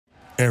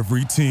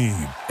Every team,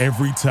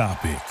 every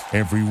topic,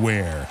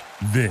 everywhere.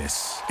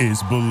 This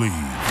is Believe.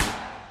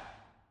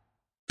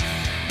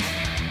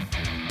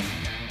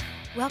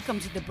 Welcome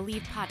to the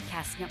Believe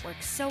Podcast Network,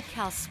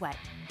 SoCal Sweat.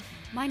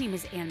 My name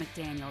is Ann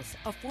McDaniels,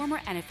 a former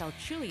NFL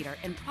cheerleader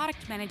and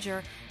product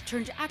manager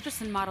turned actress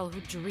and model who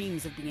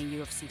dreams of being a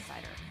UFC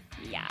fighter.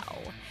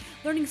 Meow.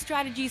 Learning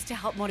strategies to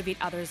help motivate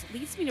others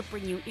leads me to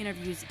bring you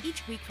interviews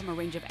each week from a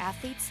range of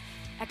athletes,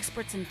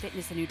 experts in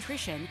fitness and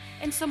nutrition,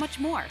 and so much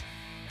more.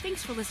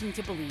 Thanks for listening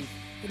to Believe,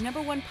 the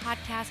 #1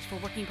 podcast for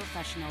working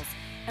professionals,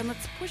 and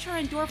let's push our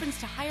endorphins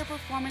to higher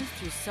performance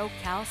through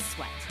SoCal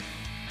Sweat.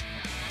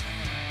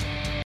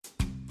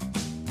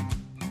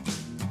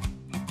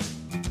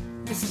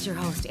 This is your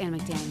host, Ann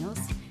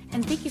McDaniels,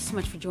 and thank you so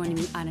much for joining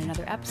me on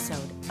another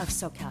episode of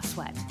SoCal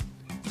Sweat.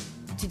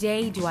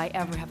 Today, do I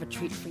ever have a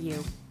treat for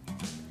you?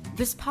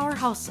 This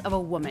powerhouse of a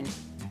woman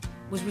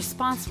was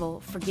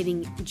responsible for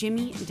getting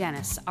Jimmy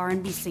Dennis,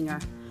 R&B singer,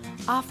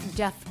 off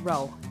death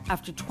row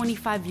after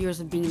 25 years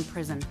of being in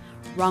prison,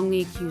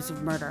 wrongly accused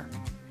of murder.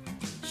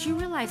 She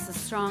realized the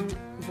strong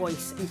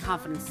voice and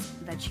confidence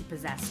that she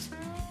possessed,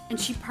 and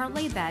she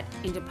parlayed that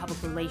into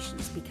public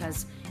relations,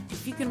 because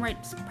if you can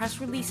write press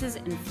releases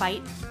and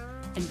fight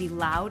and be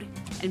loud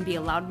and be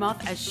a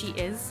loudmouth as she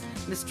is,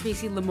 Miss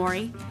Tracy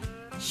Lamourie,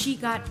 she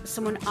got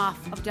someone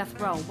off of death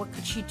row. What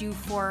could she do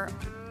for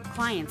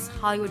clients,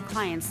 Hollywood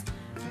clients,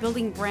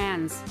 building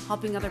brands,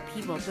 helping other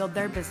people build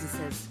their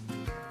businesses?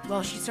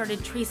 Well, she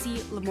started Tracy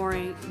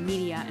Lamourie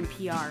Media and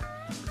PR,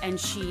 and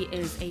she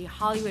is a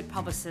Hollywood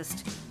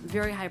publicist,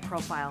 very high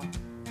profile.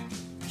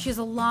 She has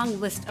a long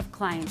list of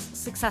clients,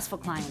 successful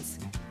clients,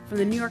 from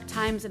the New York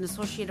Times and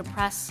Associated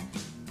Press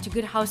to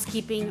Good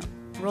Housekeeping,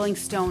 Rolling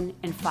Stone,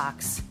 and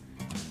Fox.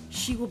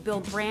 She will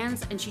build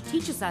brands, and she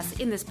teaches us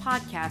in this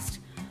podcast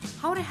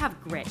how to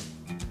have grit,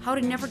 how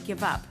to never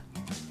give up.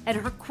 And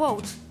her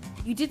quote,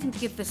 "You didn't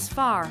get this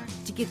far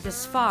to get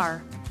this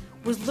far,"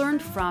 was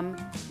learned from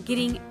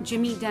getting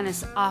Jimmy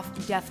Dennis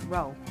off death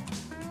row.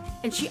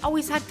 And she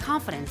always had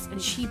confidence,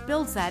 and she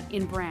builds that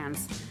in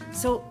brands.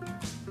 So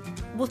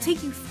we'll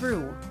take you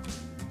through,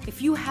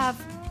 if you have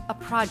a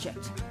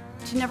project,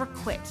 to never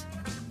quit,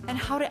 and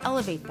how to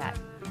elevate that,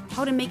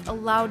 how to make a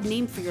loud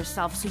name for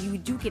yourself so you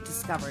do get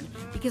discovered,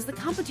 because the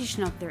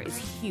competition out there is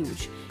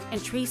huge.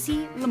 And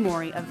Tracy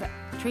Lamourie of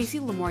Tracy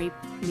Lamourie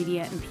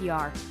Media and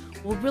PR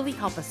will really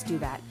help us do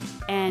that.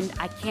 And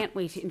I can't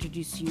wait to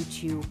introduce you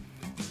to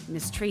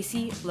Miss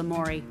Tracy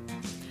Lamourie.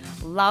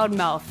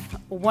 Loudmouth,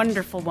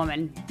 wonderful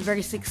woman,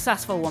 very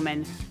successful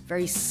woman,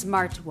 very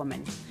smart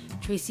woman.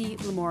 Tracy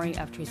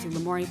Lamourie of Tracy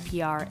Lamourie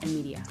PR and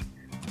Media.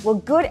 Well,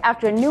 good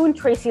afternoon,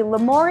 Tracy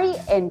Lamourie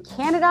in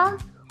Canada,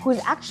 who's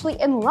actually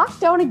in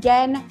lockdown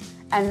again.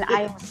 And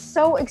I am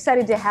so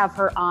excited to have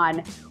her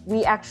on.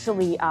 We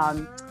actually,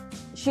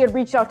 she had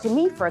reached out to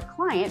me for a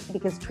client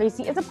because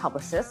Tracy is a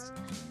publicist.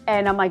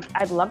 And I'm like,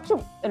 I'd love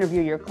to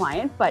interview your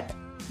client, but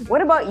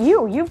what about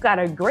you? You've got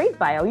a great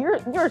bio.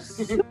 You're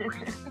super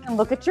interesting, and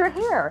look at your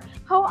hair.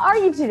 How are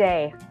you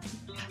today?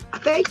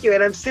 Thank you,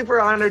 and I'm super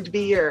honored to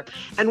be here.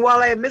 And while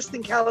I am missed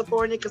in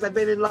California because I've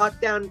been in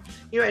lockdown,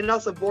 and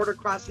also border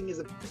crossing is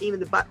a pain in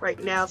the butt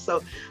right now.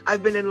 So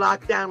I've been in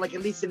lockdown, like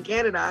at least in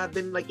Canada. I've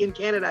been like in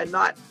Canada,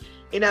 not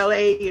in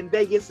LA, in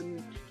Vegas,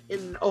 and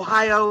in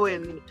Ohio,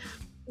 and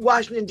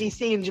Washington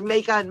D.C., and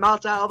Jamaica, and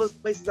Malta, all those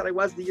places that I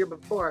was the year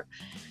before.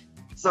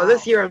 So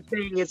This year I'm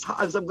saying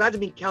I'm glad to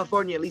be in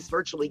California, at least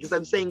virtually, because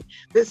I'm saying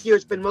this year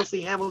it's been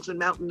mostly Hamilton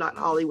Mountain, not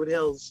Hollywood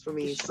Hills for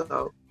me.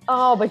 So.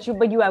 Oh, but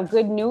you have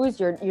good news.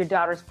 Your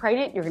daughter's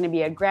pregnant. You're going to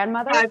be a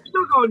grandmother. I'm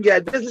still going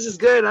good. Business is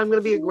good. I'm going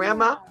to be a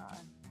grandma.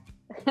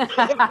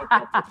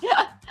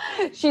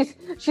 She's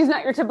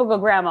not your typical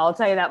grandma. I'll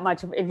tell you that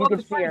much. If you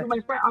could see her.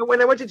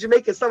 When I went to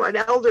Jamaica, an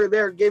elder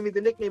there gave me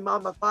the nickname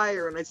Mama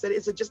Fire, and I said,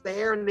 "Is it just the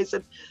hair?" And they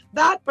said,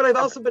 "That." But I've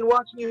also been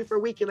watching you for a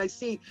week, and I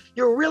see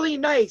you're really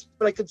nice.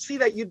 But I could see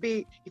that you'd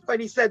be.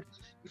 He said,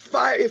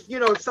 "Fire."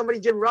 If somebody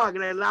did wrong,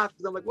 and I laughed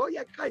because I'm like, "Well,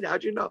 yeah, kind of.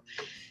 How'd you know?"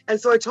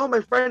 And so I told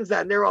my friends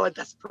that, and they're all like,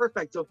 "That's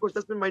perfect." So of course,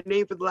 that's been my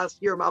name for the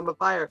last year, Mama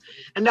Fire.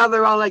 And now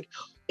they're all like,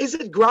 "Is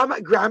it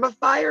Grandma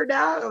Fire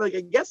now?" I'm like,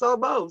 "I guess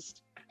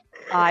almost."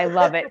 I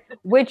love it,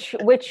 which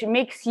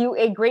makes you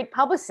a great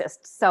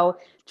publicist. So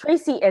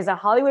Tracy is a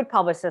Hollywood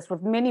publicist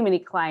with many, many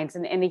clients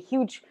and a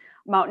huge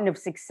mountain of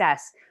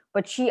success.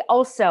 But she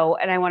also,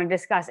 and I want to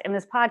discuss in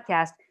this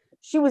podcast,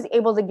 she was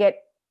able to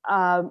get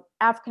an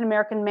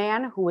African-American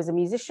man who was a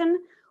musician,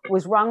 who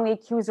was wrongly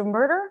accused of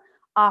murder,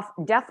 off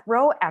death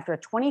row after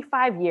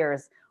 25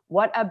 years.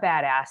 What a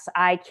badass.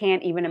 I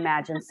can't even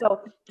imagine.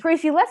 So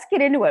Tracy, let's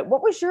get into it.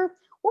 What was your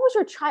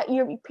child?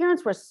 Your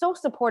parents were so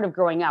supportive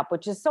growing up,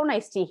 which is so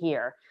nice to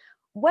hear.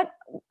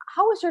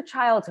 How was your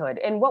childhood,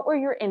 and what were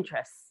your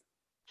interests?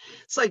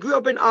 So I grew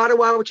up in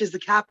Ottawa, which is the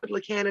capital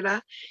of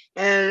Canada,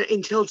 and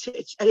until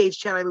at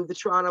age 10, I moved to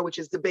Toronto, which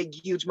is the big,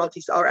 huge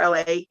or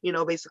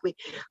LA, basically.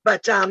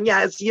 But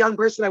yeah, as a young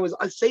person, I was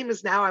same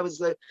as now. I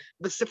was a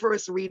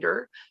vociferous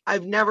reader.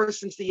 I've never,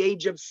 since the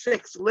age of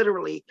 6,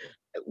 literally,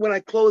 when I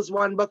close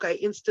one book, I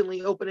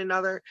instantly open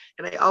another,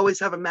 and I always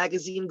have a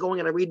magazine going,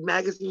 and I read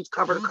magazines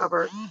cover to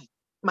cover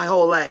my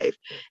whole life.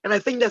 And I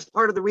think that's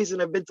part of the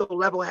reason I've been so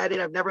level-headed.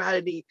 I've never had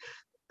any.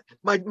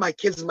 My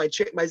kids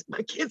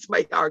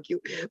might argue,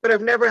 but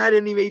I've never had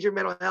any major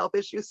mental health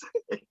issues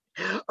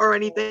or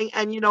anything.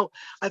 And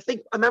I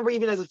remember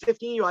even as a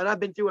 15-year-old,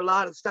 I've been through a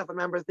lot of stuff. I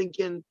remember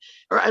thinking,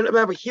 or I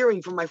remember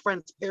hearing from my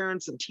friends'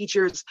 parents and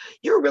teachers,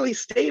 "You're really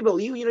stable.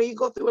 You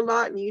go through a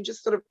lot," and you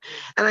just sort of.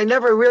 And I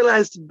never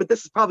realized, but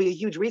this is probably a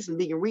huge reason.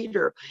 Being a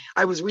reader,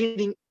 I was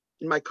reading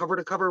in my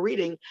cover-to-cover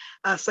reading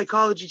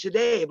Psychology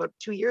Today about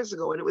 2 years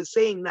ago, and it was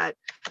saying that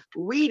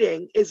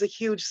reading is a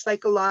huge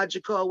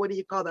psychological, what do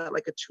you call that,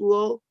 like a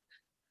tool?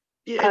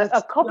 Yeah,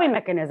 a coping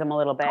mechanism a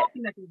little bit.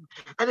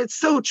 And it's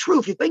so true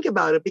if you think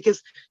about it, because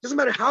it doesn't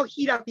matter how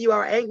heated up you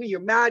are, angry, you're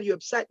mad, you're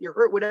upset, you're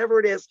hurt,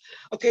 whatever it is.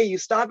 Okay, you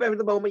stop every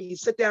moment, you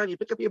sit down, you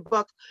pick up your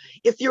book.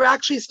 If you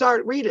actually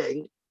start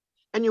reading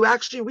and you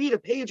actually read a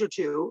page or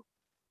two,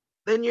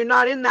 then you're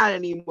not in that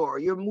anymore.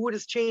 Your mood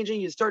is changing.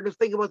 You're starting to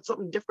think about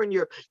something different.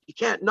 You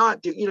can't not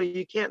do,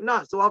 you can't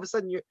not. So all of a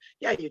sudden your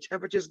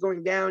temperature's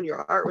going down,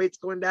 your heart rate's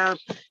going down.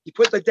 You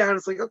put that down,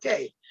 it's like,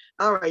 okay,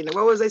 all right, now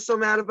what was I so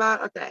mad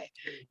about? Okay.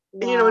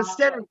 Wow. And,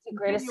 instead of a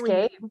great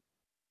escape.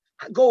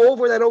 Go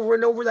over that over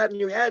and over that in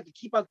your head. You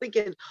keep on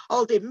thinking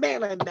all day,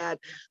 man, I'm mad.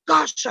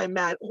 Gosh, I'm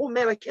mad. Oh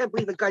man, I can't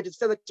believe the guy just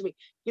said that to me.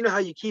 You know how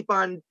you keep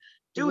on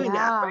doing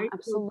that, right?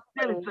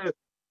 Absolutely. So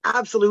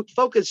absolute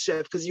focus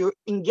shift, because you're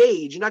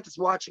engaged. You're not just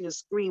watching a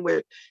screen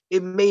where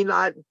it may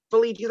not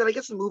fully do that. I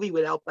guess a movie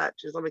would help that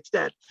to some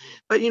extent.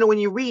 But when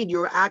you read,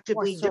 you're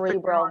actively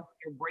different neurons,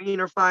 your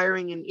brain are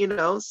firing,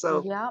 and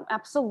so yeah,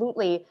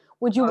 absolutely.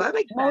 Would you? That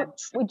makes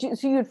sense.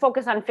 So you'd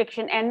focus on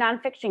fiction and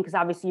nonfiction, because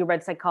obviously you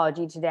read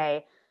Psychology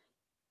Today.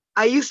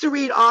 I used to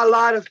read a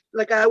lot of,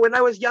 when I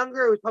was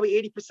younger, it was probably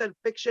 80%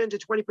 fiction to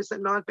 20%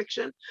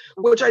 nonfiction,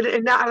 which I did.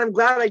 And I'm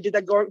glad I did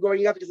that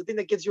growing up, because I think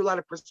that gives you a lot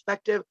of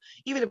perspective.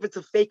 Even if it's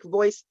a fake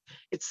voice,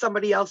 it's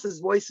somebody else's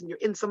voice and you're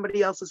in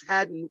somebody else's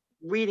head and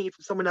reading it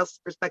from someone else's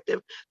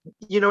perspective.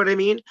 You know what I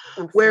mean?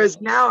 Absolutely.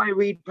 Whereas now I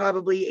read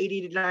probably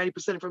 80 to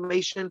 90%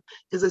 information,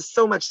 because there's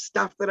so much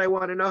stuff that I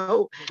want to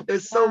know.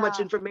 There's so much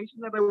information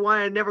that I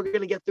want. I'm never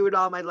going to get through it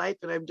all my life.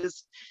 And I'm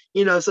just,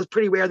 so it's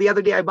pretty rare. The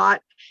other day I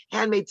bought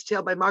Handmaid's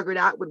Tale by Margaret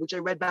Atwood, which I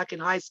read back in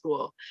high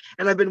school.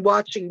 And I've been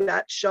watching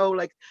that show.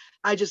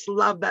 I just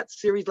love that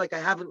series like I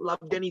haven't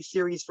loved any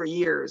series for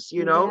years,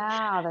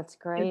 Yeah, that's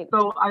great. And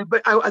so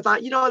I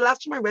thought,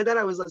 last time I read that,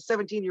 I was a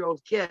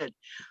 17-year-old kid.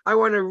 I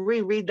want to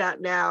reread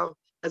that now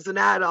as an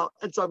adult.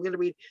 And so I'm going to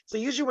read. So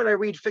usually when I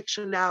read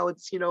fiction now,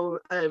 it's, an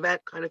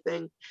event kind of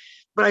thing.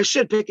 But I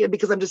should pick it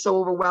because I'm just so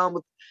overwhelmed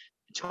with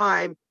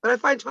time. But I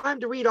find time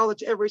to read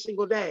every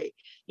single day,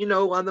 in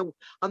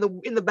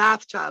the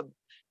bathtub,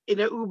 in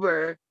an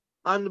Uber,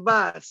 on the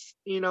bus.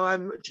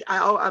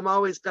 I'm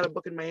always got a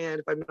book in my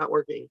hand if I'm not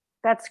working.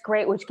 That's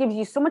great, which gives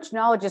you so much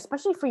knowledge,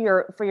 especially for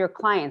your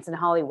clients in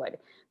Hollywood,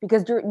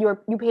 because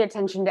you pay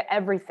attention to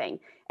everything,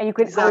 and you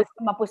could always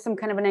come up with some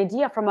kind of an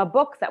idea from a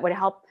book that would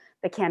help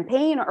the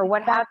campaign or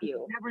what have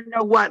you. You never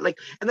know what,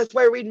 and that's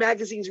why I read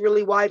magazines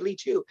really widely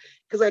too,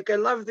 because I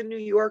love the New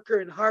Yorker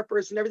and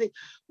Harper's and everything,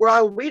 where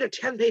I'll read a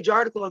 10-page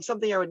article on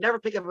something I would never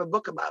pick up a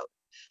book about.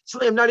 So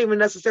I'm not even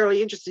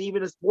necessarily interested,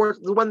 even in sports.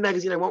 The one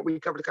magazine I won't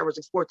read cover to cover is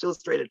like Sports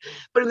Illustrated.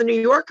 But in the New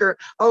Yorker,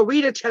 I'll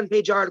read a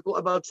 10-page article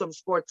about some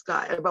sports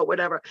guy, about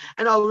whatever.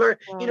 And I'll learn,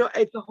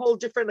 it's a whole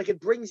different, it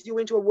brings you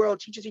into a world,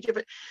 teaches you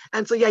different.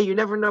 And so, you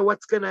never know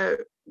what's going to,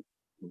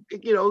 I'm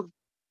going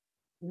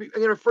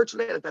to refer to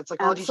that. That's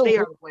Psychology Today.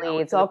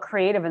 It's all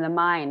creative in the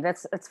mind.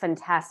 That's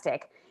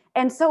fantastic.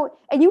 And so,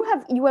 and you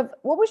have,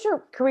 what was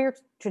your career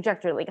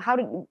trajectory? Like, how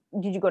did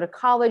you go to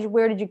college?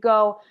 Where did you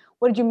go?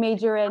 What did you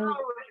major in?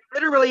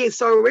 Literally,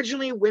 so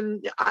originally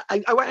when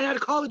I had a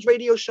college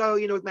radio show,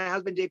 with my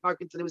husband, Dave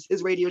Parkinson, it was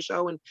his radio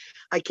show, and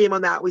I came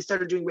on that. We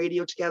started doing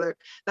radio together.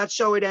 That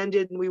show had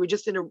ended, and we were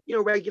just in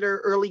a, regular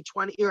early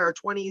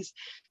 20s,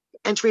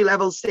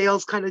 entry-level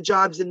sales kind of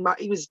jobs. And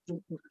he was a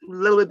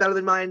little bit better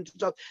than mine.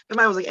 But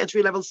mine was like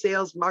entry-level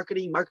sales,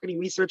 marketing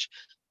research,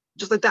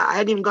 just like that. I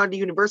hadn't even gone to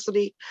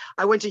university.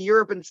 I went to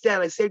Europe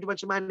instead. I saved a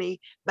bunch of money,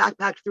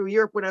 backpacked through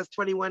Europe when I was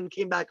 21,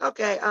 came back.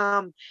 Okay.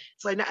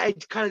 So I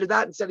kind of did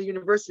that instead of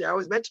university. I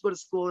was meant to go to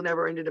school and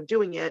never ended up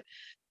doing it.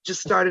 Just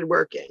started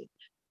working,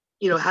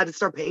 had to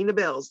start paying the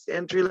bills,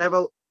 entry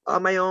level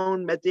on my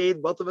own, met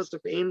Dave, both of us are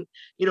paying,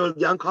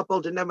 young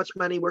couple, didn't have much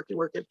money, working.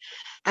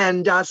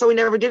 And so we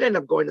never did end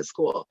up going to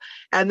school.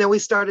 And then we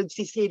started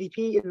CCADP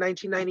in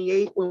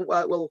 1998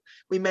 when,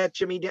 we met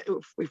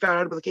we found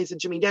out about the case of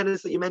Jimmy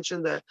Dennis that you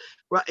mentioned, the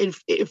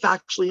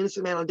factually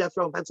innocent man on death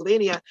row in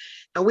Pennsylvania.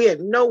 And we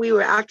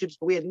were activists,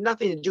 but we had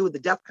nothing to do with the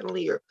death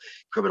penalty or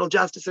criminal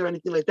justice or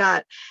anything like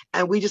that.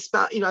 And we just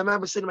felt, I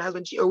remember saying to my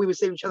husband, or we would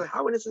say to each other,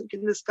 how innocent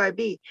can this guy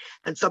be?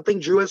 And something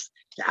drew us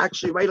to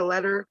actually write a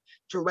letter,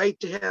 to write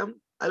to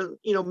him. I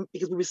don't,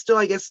 because we were still,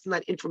 I guess, in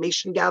that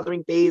information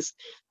gathering phase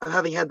of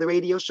having had the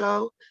radio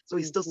show. So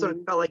we still sort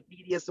of felt like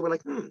media. So we're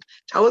like,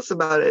 tell us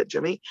about it,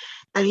 Jimmy.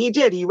 And he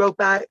did. He wrote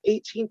back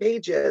 18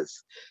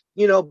 pages,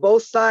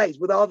 both sides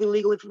with all the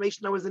legal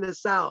information that was in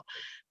his cell.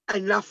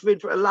 Enough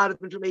for a lot of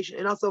information.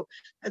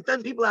 And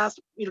then people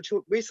asked,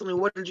 recently,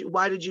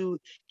 why did you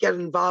get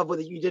involved with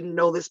it? You didn't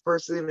know this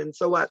person and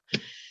so what?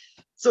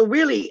 So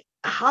really,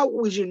 how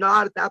would you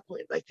not at that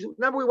point? Like,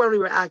 remember when we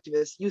were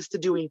activists, used to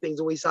doing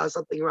things when we saw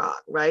something wrong,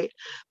 right?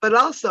 But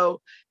also,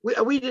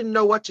 we didn't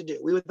know what to do.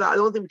 We thought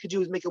the only thing we could do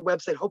was make a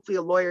website, hopefully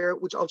a lawyer,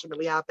 which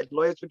ultimately happened.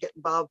 Lawyers would get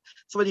involved,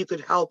 somebody who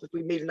could help if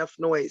we made enough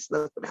noise.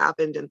 That's what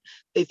happened. And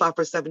they fought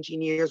for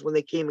 17 years when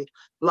they came,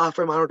 law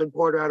firm Arnold and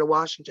Porter out of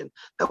Washington,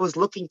 that was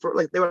looking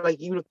for, they were like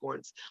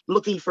unicorns,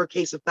 looking for a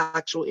case of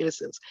factual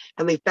innocence.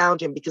 And they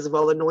found him because of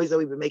all the noise that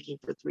we've been making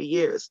for 3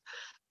 years.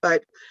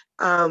 But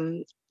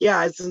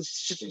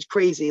it's just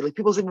crazy. Like,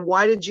 people say,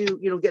 why did you,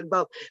 get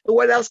involved? But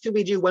what else could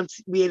we do once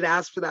we had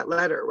asked for that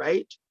letter,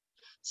 right?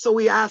 So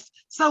we asked,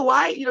 so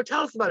why,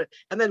 tell us about it.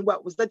 And then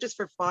what, was that just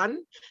for fun?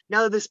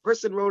 Now that this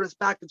person wrote us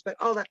back and spent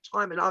all that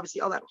time and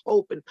obviously all that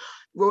hope and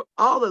wrote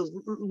all those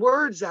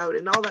words out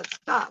and all that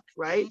stuff,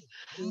 right?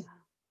 Mm-hmm.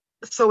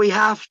 So we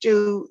have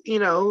to,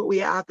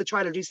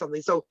 try to do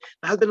something. So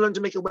my husband learned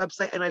to make a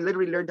website, and I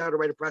literally learned how to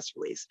write a press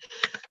release.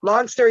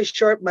 Long story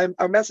short,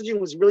 our messaging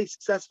was really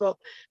successful,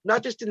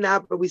 not just in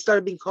that, but we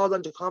started being called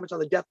on to comment on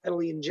the death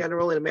penalty in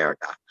general in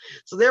America.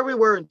 So there we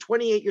were,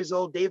 28 years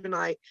old, Dave and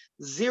I,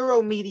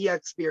 zero media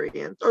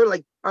experience, or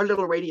like our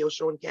little radio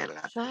show in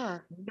Canada.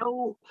 Sure.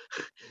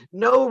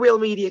 No real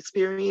media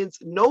experience,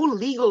 no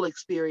legal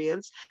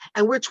experience.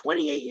 And we're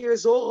 28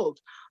 years old.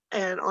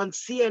 And on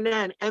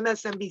CNN,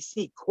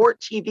 MSNBC, Court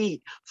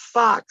TV,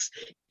 Fox,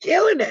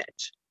 killing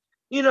it.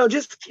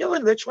 Just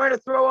killing. They're trying to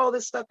throw all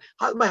this stuff.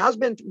 My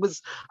husband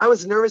I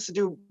was nervous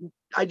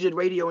I did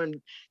radio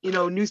and,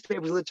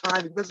 newspapers at the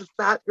time. He was a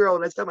fat girl,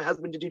 and I sent my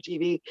husband to do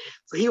TV.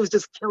 So he was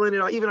just killing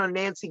it, even on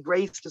Nancy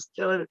Grace, just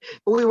killing it.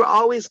 But we were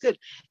always good.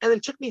 And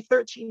it took me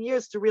 13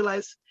 years to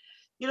realize,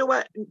 you know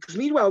what? Because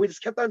meanwhile, we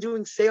just kept on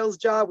doing sales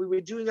job. We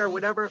were doing our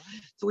whatever.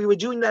 So we were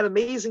doing that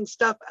amazing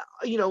stuff,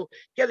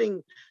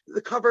 getting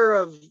the cover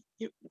of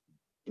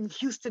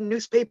Houston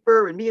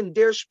newspaper and me and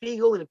Der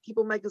Spiegel and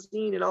People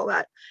magazine and all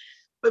that.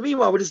 But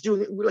meanwhile,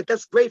 we're like,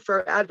 that's great for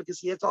our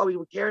advocacy. That's all we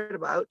were caring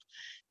about.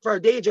 For our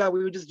day job,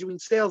 we were just doing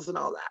sales and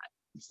all that.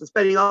 So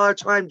spending all our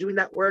time doing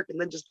that work and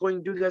then just going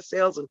and doing our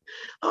sales and,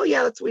 oh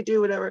yeah, that's what we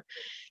do, whatever.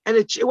 And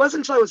it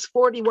wasn't until I was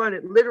 41,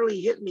 it literally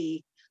hit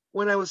me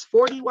when I was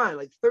 41,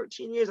 like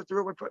 13 years after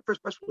I wrote my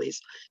first press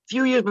release, a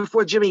few years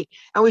before Jimmy,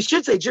 and we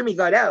should say Jimmy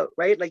got out,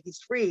 right? Like, he's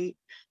free.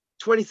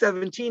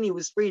 2017, he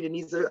was freed, and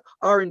he's an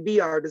R&B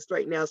artist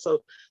right now.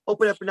 So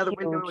open up another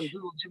window and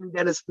Google Jimmy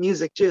Dennis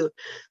music too.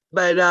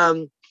 But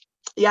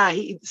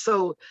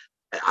so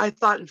I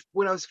thought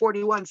when I was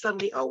 41,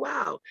 suddenly, oh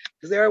wow,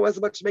 because there I was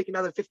about to make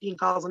another 15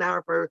 calls an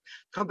hour for a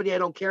company I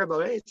don't care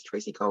about. Hey, it's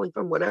Tracy calling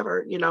from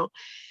whatever, And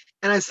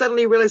I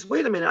suddenly realized,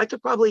 wait a minute, I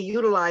could probably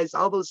utilize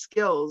all those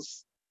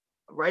skills,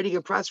 writing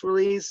a press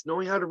release,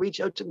 knowing how to reach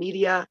out to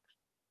media,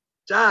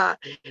 that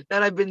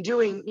I've been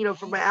doing,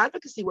 for my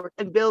advocacy work,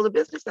 and build a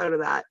business out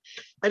of that.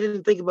 I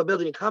didn't think about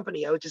building a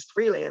company. I was just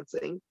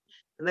freelancing.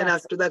 And then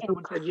after that,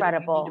 someone said, you need to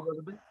build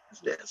a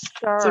business.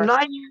 Sure. So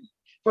 9 years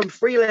from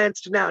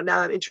freelance to now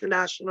I'm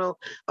international,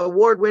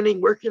 award-winning,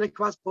 working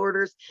across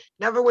borders,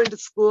 never went to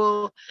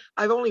school.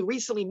 I've only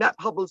recently met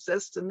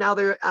publicists, and now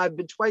I've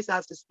been twice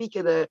asked to speak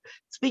at a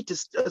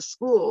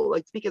school,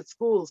 speak at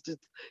schools to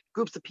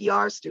groups of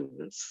PR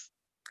students.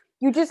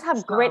 You just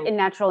have grit and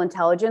natural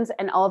intelligence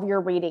and all of your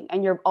reading,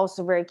 and you're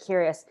also very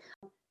curious.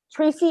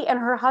 Tracy and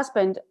her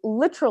husband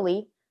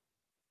literally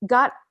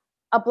got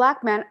a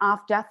Black man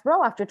off death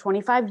row after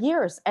 25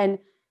 years. And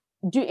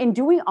in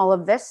doing all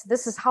of this,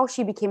 this is how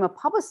she became a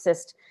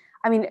publicist.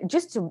 I mean,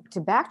 just to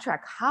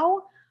backtrack,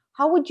 how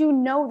would you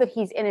know that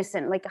he's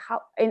innocent? Like,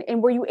 how,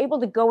 and were you able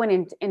to go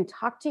in and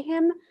talk to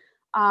him?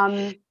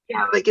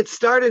 Yeah, like, it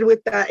started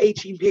with that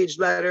 18-page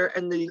letter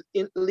and the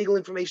legal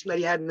information that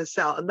he had in the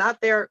cell. And that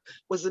there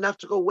was enough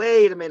to go,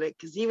 wait a minute,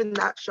 because even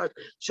that showed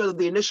that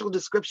the initial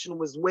description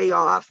was way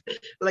off.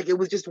 Like, it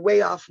was just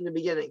way off from the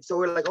beginning. So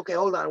we're like, okay,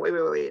 hold on, wait.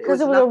 Because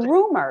it was a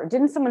rumor.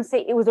 Didn't someone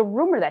say it was a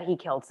rumor that he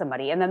killed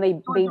somebody? And then they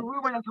a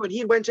rumor.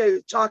 He went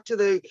to talk to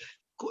the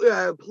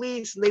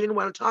police, and they didn't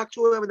want to talk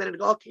to him, and then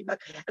it all came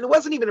back. And it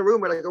wasn't even a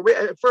rumor. Like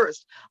at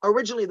first,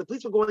 originally, the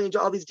police were going into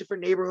all these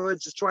different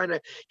neighborhoods, just trying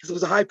to, because it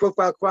was a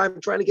high-profile crime,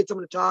 trying to get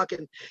someone to talk.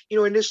 And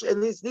initially,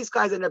 and these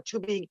guys ended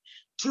up being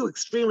two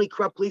extremely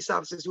corrupt police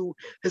officers who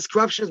his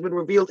corruption has been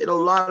revealed in a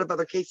lot of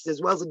other cases,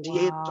 as well as a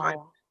DA at the time.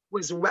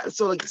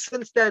 So like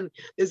since then,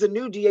 there's a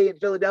new DA in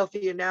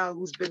Philadelphia now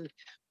who's been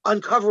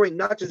uncovering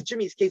not just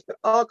Jimmy's case, but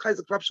all kinds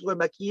of corruption going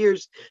back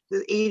years,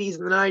 the 80s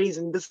and the 90s.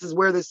 And this is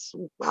where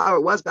how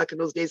it was back in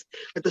those days,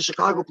 like the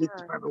Chicago Police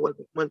Department was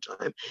at one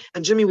time.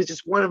 And Jimmy was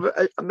just one of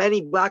a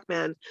many black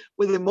men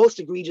with the most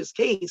egregious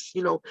case,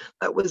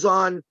 that was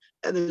on,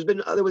 and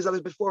there was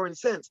others before and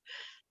since.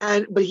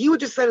 But he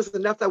would just send us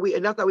enough that we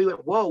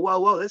went,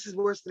 whoa, this is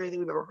worse than anything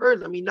we've ever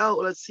heard. No,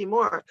 let's see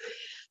more.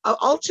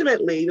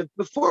 Ultimately,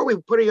 before we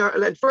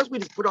at first we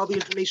just put all the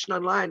information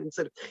online and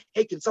said,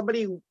 hey, can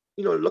somebody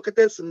look at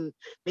this and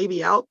maybe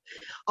help?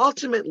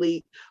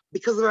 Ultimately,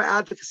 because of our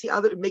advocacy,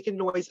 making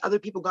noise, other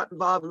people got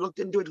involved and looked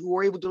into it, who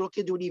were able to look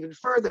into it even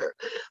further.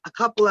 A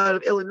couple out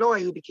of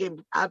Illinois who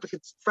became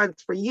advocates,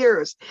 friends for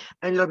years,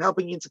 ended up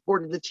helping and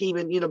supporting the team.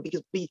 And,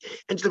 because we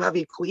ended up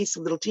having a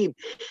cohesive little team.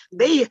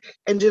 They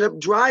ended up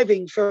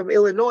driving from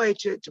Illinois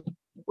to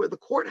the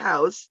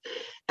courthouse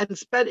and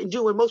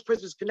doing what most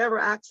prisoners can never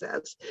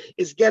access,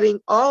 is getting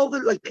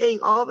paying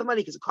all the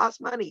money, because it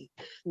costs money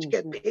to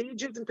get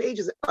pages and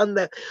pages on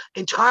the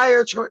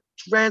entire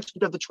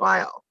transcript of the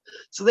trial.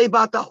 So they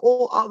bought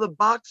all the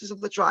boxes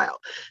of the trial.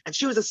 And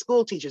she was a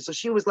school teacher, so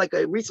she was like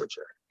a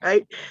researcher,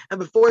 right? And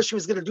before she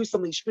was going to do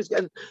something, she was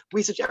going to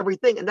research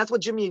everything. And that's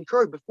what Jimmy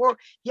encouraged.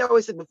 He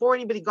always said, before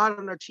anybody got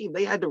on our team,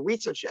 they had to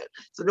research it.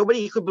 So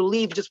nobody could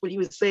believe just what he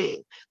was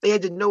saying. They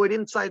had to know it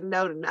inside and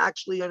out and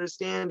actually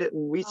understand it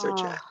and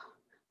research it.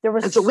 There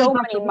was so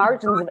many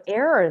margins of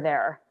error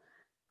there.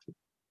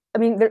 I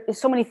mean, there's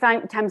so many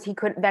times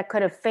that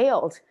could have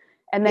failed.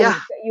 And then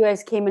you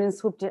guys came in and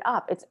swooped it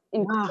up. It's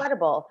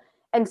incredible.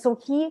 And so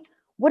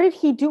what did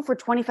he do for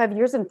 25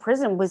 years in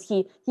prison?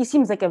 He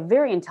seems like a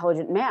very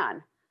intelligent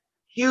man.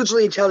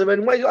 Hugely intelligent.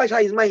 And I tell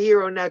you, he's my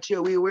hero now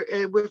too.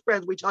 We're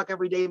friends. We talk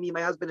every day, me and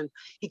my husband, and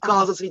he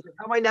calls us and he says,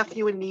 "Oh, my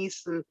nephew and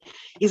niece." And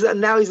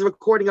now he's a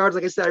recording artist.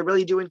 Like I said, I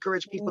really do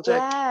encourage people to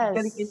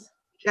get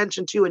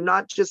attention to, and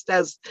not just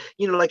as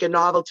like a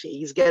novelty.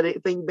 He's getting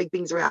big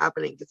things are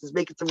happening because he's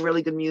making some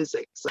really good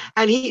music. So,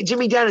 and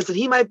Jimmy Dennis, and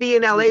he might be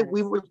in LA.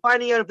 We were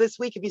finding out this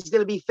week if he's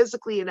going to be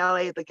physically in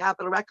LA at the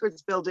Capitol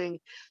Records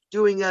building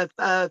doing a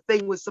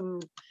thing with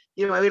some,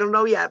 we don't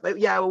know yet, but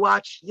we'll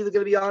watch. He's going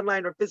to be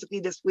online or physically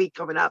this week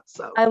coming up.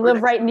 So I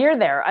live right near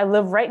there. I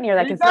live right near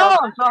that.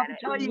 I'll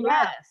tell you,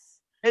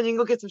 and you can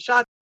go get some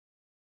shots.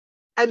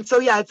 And so,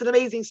 it's an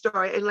amazing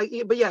story. And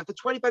for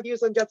 25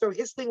 years on death row,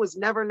 his thing was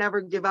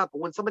never give up.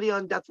 When somebody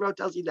on death row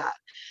tells you that,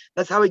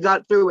 that's how he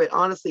got through it,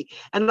 honestly.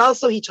 And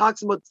also he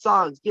talks about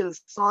songs, he has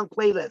a song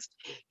playlist.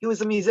 He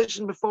was a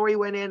musician before he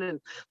went in, and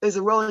there's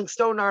a Rolling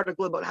Stone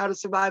article about how to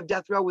survive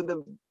death row with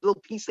a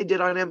little piece they did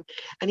on him.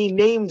 And he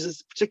names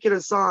his particular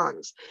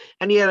songs.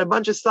 And he had a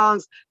bunch of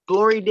songs.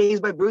 Glory Days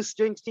by Bruce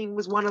Springsteen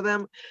was one of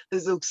them.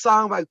 There's a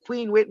song by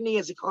Queen Whitney,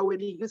 as he called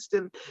Whitney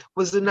Houston,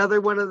 was another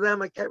one of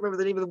them. I can't remember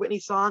the name of the Whitney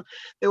song.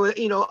 There were,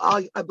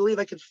 I Believe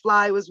I Could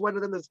Fly was one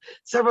of them. There's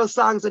several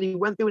songs that he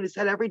went through in his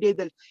head every day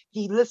that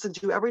he listened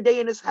to every day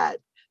in his head,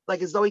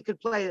 like as though he could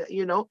play it,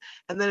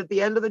 And then at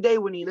the end of the day,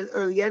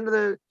 the end of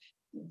the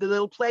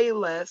little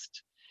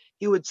playlist,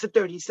 he would sit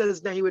there and he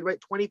says now he would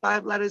write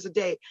 25 letters a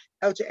day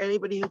out to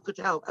anybody who could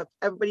help,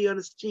 everybody on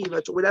his team,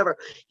 or whatever.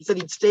 He said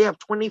he'd stay up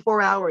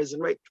 24 hours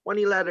and write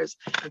 20 letters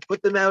and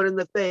put them out in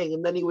the thing.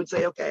 And then he would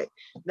say, okay,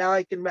 now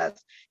I can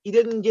rest. He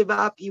didn't give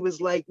up. He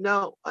was like,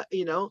 no,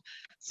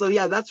 So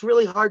that's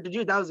really hard to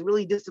do. That was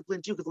really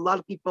disciplined too, because a lot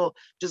of people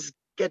just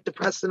get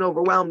depressed and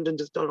overwhelmed and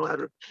just don't know how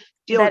to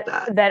deal with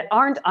that. That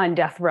aren't on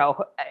death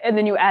row. And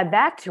then you add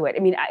that to it. I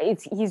mean,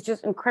 he's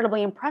just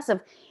incredibly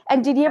impressive.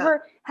 And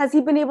has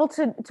he been able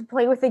to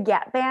play with the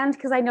Gap Band?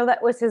 Because I know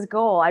that was his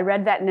goal. I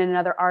read that in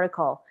another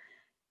article.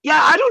 Yeah,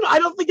 I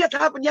don't think that's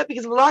happened yet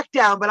because of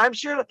lockdown, but I'm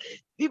sure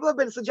people have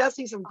been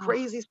suggesting some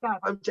crazy stuff.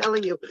 I'm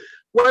telling you,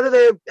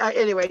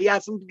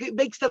 some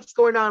big stuff's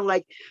going on.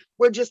 Like,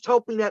 we're just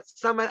hoping that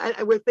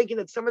we're thinking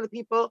that some of the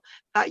people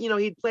that,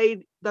 he'd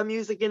played the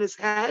music in his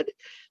head,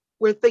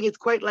 we're thinking it's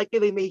quite likely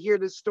they may hear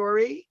the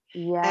story.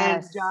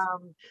 Yes.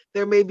 And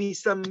there may be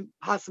some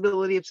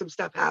possibility of some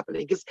stuff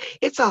happening because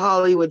it's a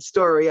Hollywood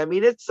story. I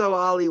mean, it's so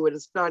Hollywood,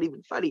 it's not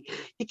even funny.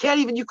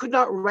 You could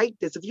not write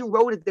this. If you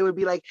wrote it, they would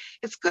be like,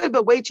 it's good,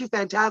 but way too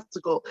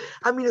fantastical.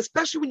 I mean,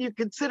 especially when you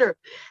consider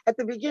at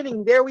the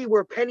beginning, there we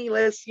were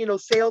penniless,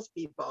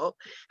 salespeople,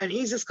 and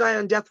he's this guy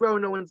on death row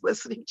no one's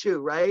listening to,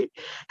 right?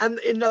 And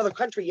in another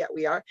country, yet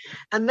we are.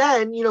 And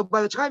then,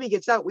 by the time he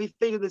gets out, we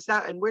figure this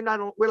out, and we're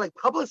like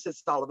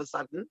publicists all of a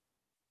sudden.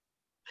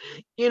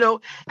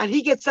 And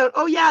he gets out,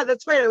 oh yeah,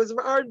 that's right, I was an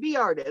R&B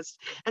artist,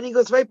 and he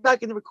goes right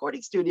back in the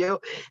recording studio,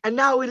 and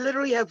now we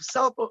literally have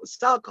cell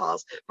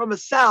calls from a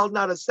cell,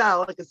 not a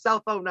cell, like a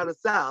cell phone, not a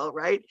cell,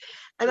 right?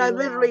 And I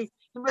literally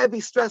he might be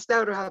stressed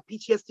out or have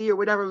PTSD or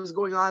whatever was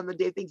going on the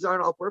day things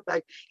aren't all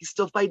perfect. He's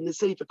still fighting the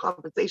city for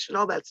compensation,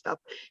 all that stuff,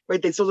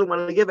 right? They still don't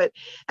want to give it.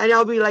 And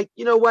I'll be like,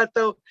 you know what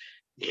though?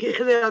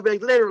 And then I'll be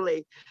like,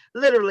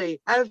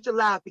 literally, I have to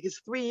laugh because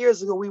 3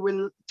 years ago we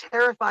were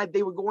terrified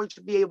they were going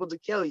to be able to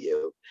kill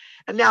you.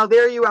 And now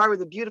there you are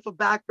with a beautiful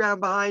background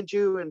behind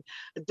you and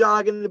a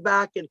dog in the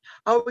back. And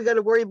all we got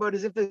to worry about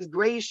is if there's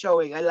gray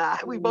showing. I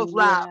laugh. We both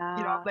laugh.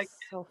 You know, I'm like,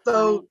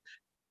 so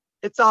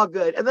it's all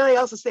good. And then I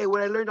also say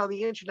what I learned on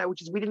the internet,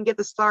 which is we didn't get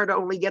this far to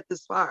only get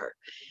this far.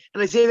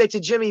 And I say that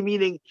to Jimmy,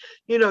 meaning,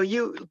 you know,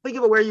 you think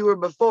about where you were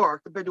before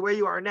compared to where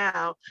you are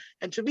now.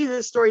 And to me,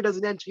 this story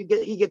doesn't end till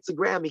he gets a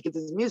Grammy because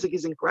his music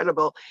is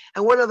incredible.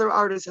 And what other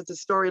artist has a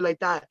story like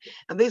that?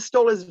 And they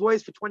stole his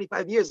voice for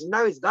 25 years and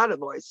now he's got a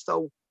voice.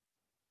 So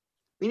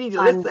we need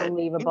to listen.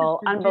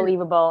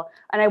 Unbelievable.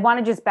 And I want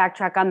to just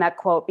backtrack on that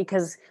quote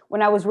because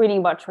when I was reading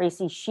about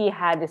Tracy, she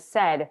had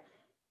said,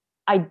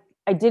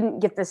 I didn't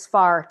get this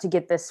far to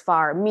get this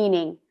far,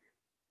 meaning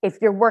if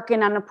you're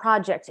working on a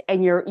project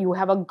and you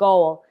have a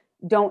goal,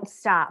 don't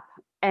stop.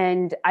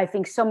 And I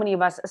think so many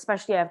of us,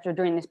 especially after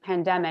during this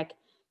pandemic,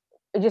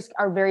 just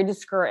are very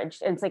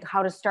discouraged. And it's like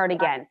how to start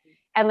again.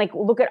 And like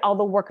look at all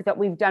the work that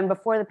we've done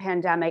before the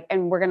pandemic,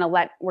 and we're gonna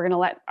let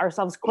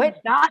ourselves quit.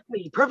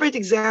 Exactly. Perfect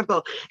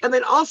example. And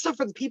then also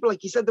for the people,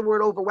 like you said, the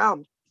word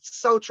overwhelmed.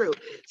 So true.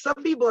 Some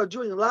people are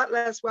doing a lot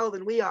less well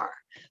than we are.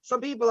 Some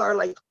people are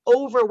like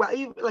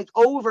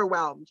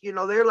overwhelmed, you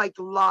know, they're like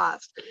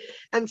lost.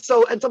 And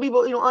some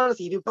people, you know,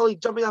 honestly, if you're probably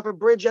jumping off a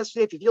bridge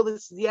yesterday, if you feel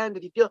this is the end,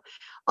 if you feel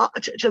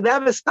to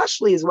them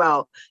especially as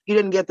well, you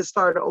didn't get this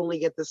far to only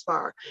get this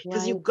far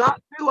because you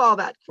got through all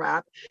that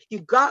crap. You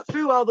got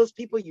through all those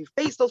people, you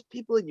faced those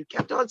people and you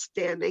kept on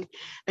standing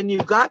and you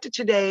got to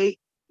today.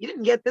 You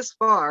didn't get this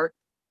far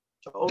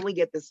to only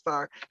get this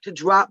far, to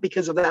drop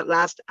because of that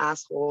last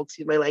asshole,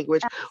 excuse my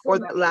language, or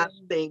that last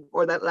thing,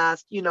 or that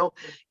last, you know,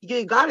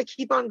 you got to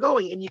keep on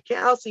going. And you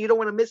can't also, you don't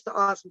want to miss the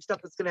awesome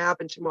stuff that's going to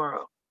happen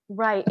tomorrow.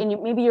 Right.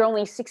 And maybe you're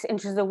only 6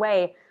 inches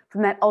away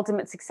from that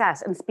ultimate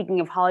success. And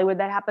speaking of Hollywood,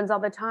 that happens all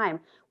the time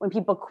when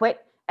people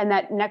quit and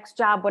that next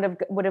job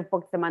would have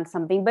booked them on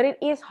something. But it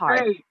is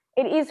hard. Right.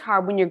 It is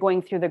hard when you're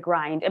going through the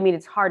grind. I mean,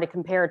 it's hard to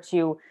compare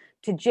to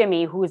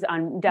Jimmy, who's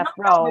on death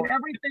row.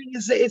 Everything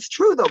it's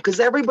true though,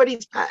 because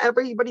everybody's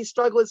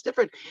struggle is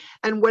different,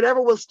 and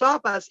whatever will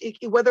stop us,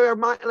 whether our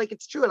mind, like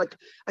it's true. Like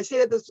I say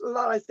that this a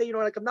lot. I say, you know,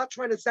 like I'm not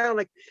trying to sound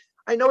like,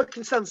 I know it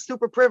can sound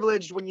super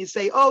privileged when you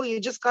say, oh, you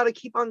just got to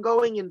keep on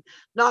going and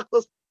knock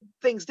those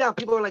things down.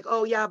 People are like,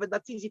 oh yeah, but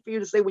that's easy for you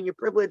to say when you're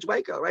privileged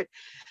white girl, right?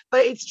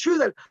 But it's true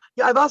that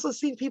I've also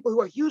seen people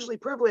who are hugely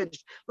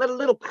privileged let a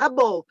little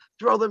pebble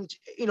throw them,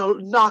 you know,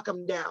 knock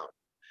them down.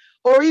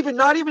 Or even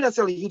not even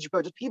necessarily huge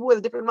approach, just people with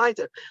a different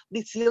mindset.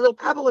 They see a little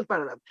pebble in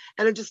front of them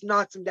and it just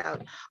knocks them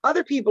down.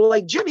 Other people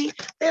like Jimmy,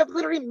 they have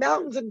literally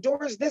mountains and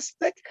doors this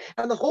thick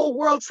and the whole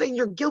world saying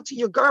you're guilty,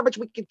 you're garbage,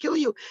 we can kill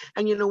you.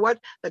 And you know what?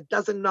 That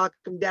doesn't knock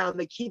them down.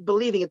 They keep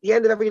believing. At the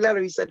end of every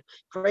letter, he said,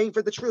 praying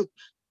for the truth.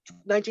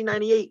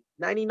 1998,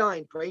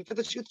 99, praying for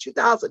the truth,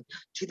 2000,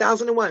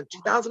 2001,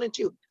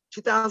 2002,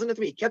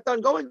 2003. Kept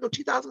on going until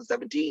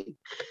 2017.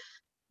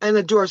 And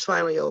the doors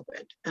finally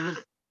opened.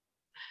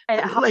 And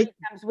how many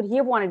times would he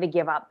have wanted to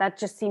give up? That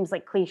just seems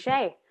like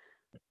cliche.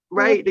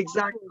 Right,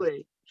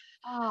 exactly.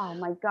 Oh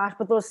my gosh,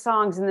 but those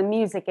songs and the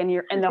music and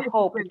the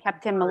hope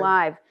kept him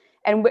alive.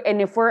 And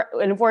if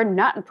we're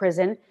not in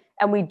prison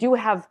and we do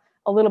have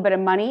a little bit of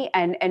money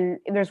and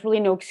there's really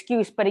no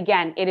excuse, but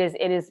again, it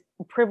is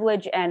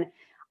privilege, and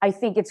I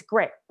think it's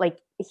grit. Like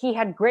he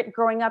had grit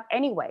growing up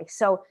anyway.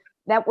 So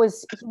he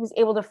was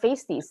able to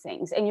face these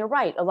things. And you're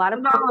right. A lot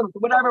of people,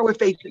 whatever we're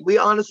facing, we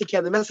honestly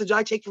can. The message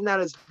I take from that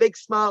is big,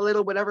 small,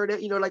 little, whatever it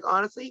is, you know, like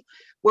honestly,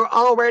 we're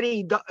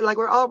already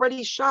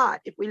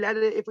shot if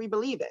we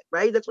believe it,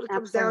 right? That's what it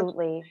comes down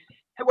to.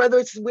 And whether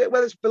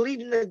it's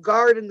believing the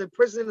guard in the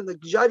prison and the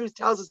judge who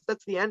tells us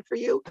that's the end for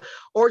you,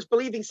 or it's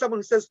believing someone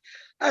who says,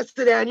 that's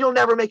the end, you'll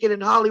never make it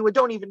in Hollywood,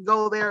 don't even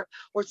go there,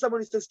 or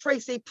someone who says,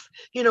 Tracy,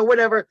 you know,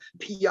 whatever,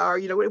 PR,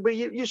 you know,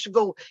 you should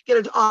go get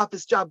an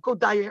office job, go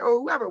dye your hair, or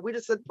whoever. We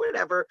just said,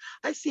 whatever,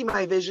 I see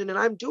my vision and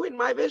I'm doing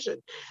my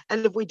vision.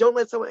 And if we don't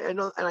let someone,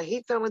 and I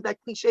hate sounding like that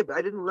cliche, but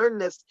I didn't learn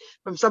this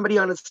from somebody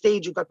on a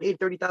stage who got paid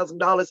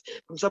 $30,000,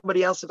 from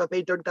somebody else who got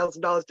paid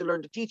 $30,000 to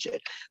learn to teach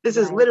it. This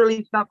is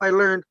literally stuff I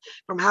learned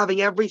from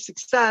having every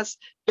success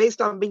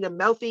based on being a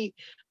mouthy,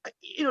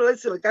 you know,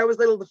 listen, like I was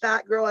little, the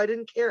fat girl, I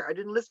didn't care. I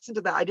didn't listen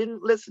to that. I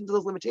didn't listen to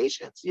those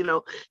limitations, you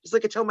know, just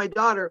like I tell my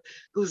daughter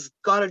who's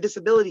got a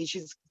disability,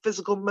 she's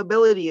physical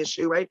mobility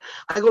issue, right?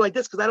 I go like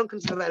this because I don't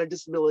consider that a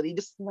disability.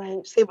 Just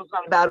disable's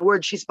not a bad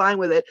word. She's fine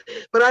with it.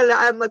 But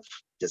I'm like,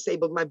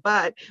 disabled, my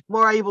butt,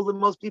 more able than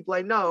most people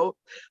I know,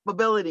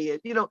 mobility,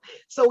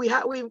 so we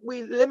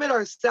limit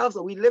ourselves,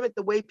 or we limit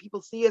the way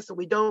people see us, and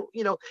we don't,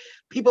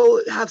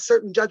 people have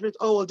certain judgments.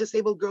 Oh, a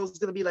disabled girl is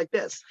going to be like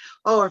this.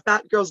 Oh, a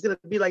fat girl's going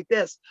to be like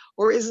this,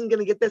 or isn't going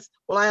to get this.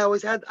 Well, I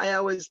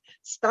always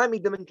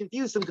stymied them and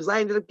confused them, because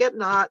I ended up getting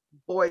the hot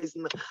boys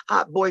and the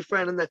hot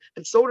boyfriend,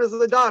 and so does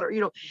the daughter,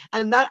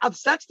 and that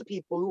upsets the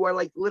people who are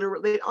like,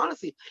 literally,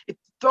 honestly, it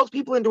throws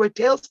people into a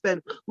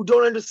tailspin who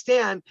don't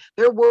understand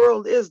their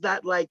world is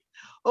that, like,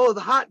 oh,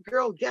 the hot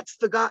girl gets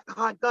the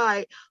hot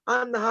guy,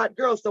 I'm the hot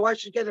girl, so I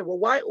should get it. Well,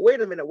 why? Wait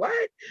a minute,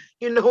 what?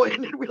 And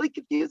it really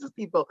confuses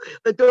people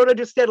that don't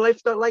understand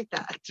life's not like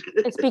that.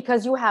 It's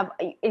because you have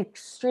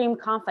extreme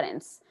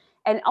confidence.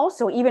 And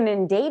also, even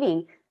in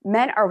dating,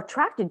 men are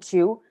attracted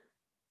to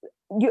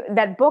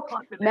that book,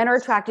 confidence. Men are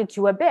attracted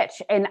to a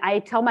bitch. And I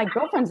tell my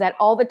girlfriends that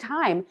all the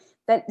time,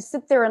 that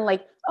sit there and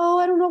like, oh,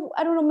 I don't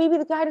know, maybe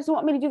the guy doesn't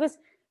want me to do this.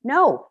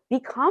 No, be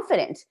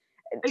confident.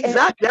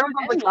 Exactly. I was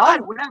like,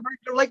 fine, whatever, you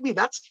don't like me,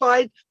 that's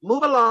fine.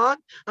 Move along.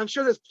 I'm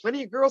sure there's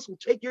plenty of girls who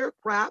take your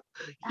crap.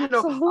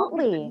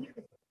 Absolutely.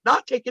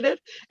 Not taking it,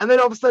 and then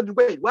all of a sudden,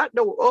 wait, what?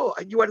 No, oh,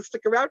 you want to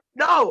stick around?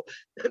 No.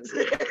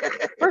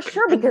 For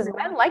sure, because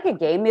men like a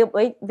game.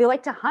 They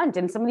like to hunt,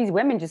 and some of these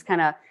women just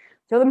kind of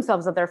throw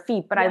themselves at their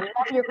feet. But I love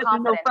your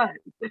confidence.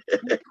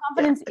 Your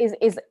confidence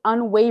is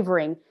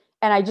unwavering,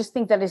 and I just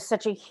think that is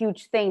such a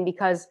huge thing,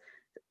 because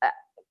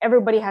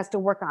everybody has to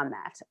work on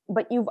that.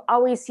 But you've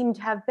always seemed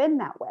to have been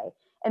that way,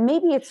 and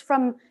maybe it's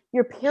from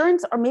your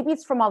parents, or maybe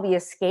it's from all the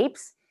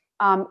escapes.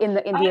 In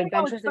the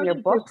adventures in your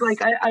books.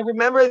 Like I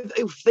remember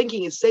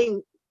thinking and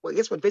saying, well, I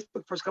guess when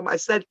Facebook first came out, I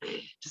said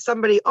to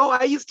somebody, oh,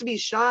 I used to be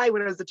shy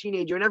when I was a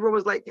teenager, and everyone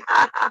was like,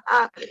 ha, ha,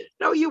 ha.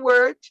 No, you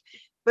weren't.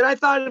 But I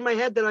thought in my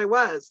head that I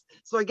was.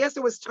 So I guess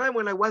there was time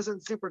when I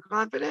wasn't super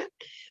confident.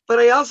 But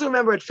I also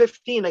remember at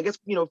 15, I guess,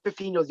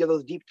 15, you have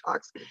those deep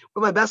talks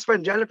with my best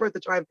friend Jennifer at the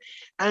time,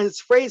 and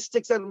this phrase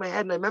sticks out in my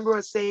head, and I remember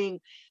us saying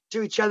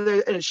to each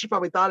other, and she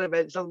probably thought of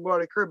it, something more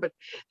occurred, but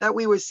that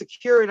we were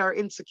secure in our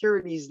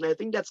insecurities. And I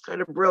think that's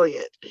kind of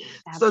brilliant.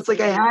 Absolutely. So it's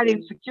like I had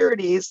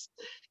insecurities,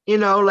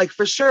 like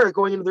for sure,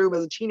 going into the room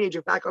as a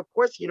teenager, back, of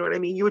course, you know what I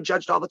mean? You were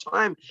judged all the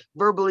time,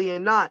 verbally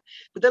and not.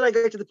 But then I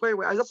got to the point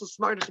where I was also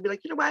smart enough to be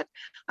like, you know what?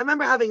 I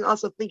remember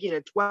thinking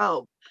at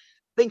 12,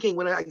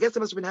 when I guess I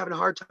must have been having a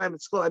hard time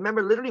at school. I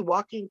remember literally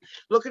looking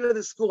at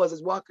the school as I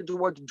was walking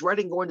towards,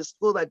 dreading going to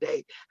school that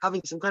day,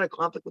 having some kind of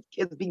conflict with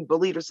kids, being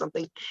bullied or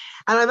something.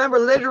 And I remember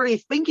literally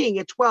thinking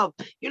at 12,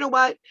 you know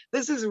what?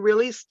 This is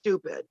really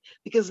stupid,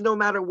 because no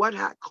matter what,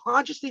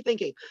 consciously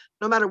thinking,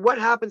 no matter what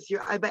happens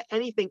here, I bet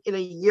anything in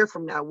a year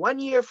from now, 1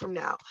 year from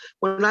now,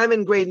 when I'm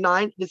in grade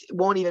 9, this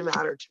won't even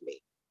matter to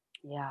me.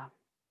 Yeah.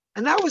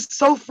 And that was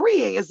so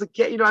freeing as a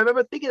kid. I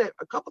remember thinking it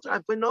a couple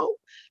times, but no,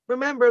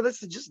 remember,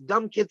 this is just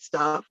dumb kid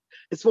stuff.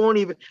 This won't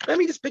even, let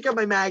me just pick up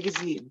my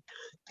magazine.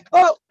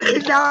 Oh,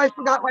 now I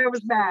forgot why I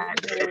was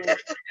mad.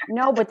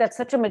 No, but that's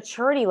such a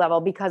maturity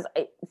level, because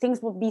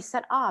things will be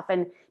set off.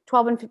 And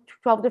 12 to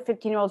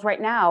 15-year-olds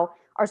right now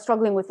are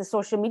struggling with the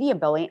social media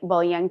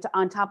bullying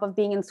on top of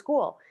being in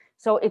school.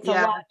 So it's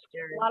a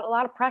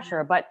lot of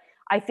pressure. But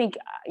I think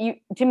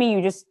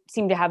you just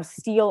seem to have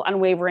steel,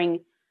 unwavering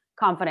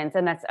confidence,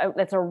 and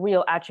that's a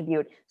real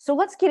attribute. So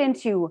let's get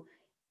into,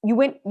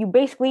 you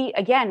basically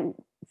again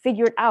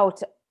figured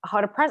out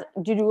how to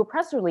do a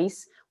press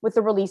release with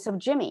the release of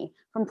Jimmy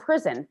from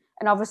prison,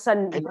 and all of a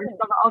sudden,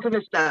 all of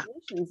this stuff.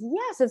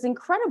 Yes, it's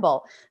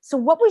incredible. So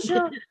what was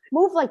your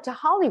move like to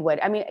Hollywood?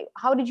 I mean,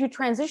 how did you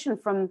transition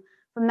from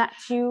that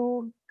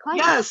to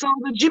client? Yeah, so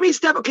the Jimmy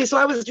stuff. Okay, so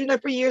I was doing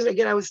that for years.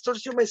 Again, I was still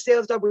doing my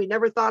sales job. We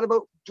never thought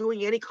about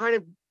doing any kind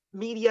of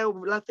media,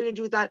 nothing to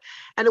do with that.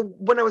 And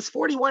when I was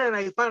 41 and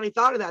I finally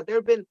thought of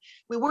that,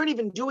 we weren't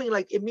even doing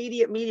like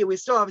immediate media. We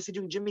still obviously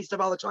doing Jimmy stuff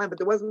all the time, but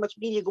there wasn't much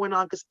media going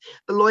on, because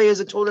the lawyers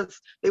had told us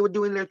they were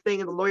doing their thing,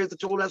 and the lawyers had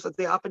told us that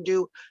they often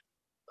do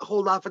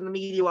hold off on the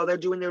media while they're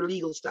doing their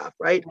legal stuff,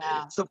 right?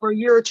 Yeah. So for a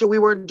year or two, we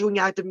weren't doing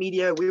active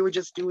media. We were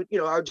just doing,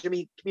 our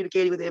Jimmy,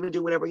 communicating with him and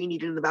doing whatever he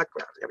needed in the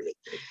background and everything.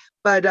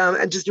 But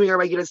and just doing our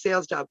regular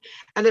sales job.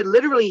 And it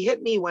literally hit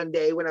me one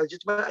day when I was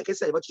just about, like I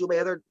said, about to do my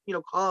other,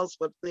 calls,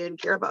 what they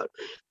didn't care about.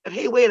 And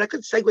hey, wait, I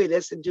could segue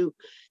this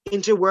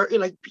into work,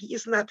 like,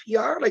 isn't that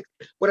PR? Like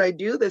what I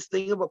do, this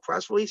thing about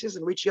press releases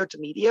and reaching out to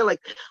media, like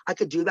I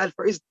could do that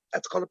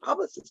that's called a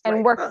publicist.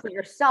 And work for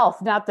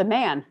yourself, not the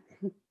man.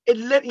 It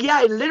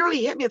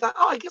literally hit me. I thought,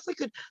 oh, I guess I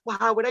could. Well,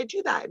 how would I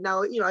do that?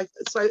 Now, we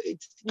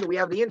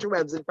have the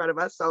interwebs in front of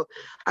us. So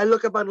I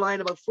look up online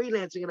about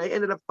freelancing, and I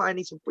ended up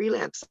finding some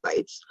freelance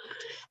sites.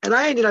 And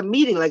I ended up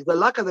meeting, like, the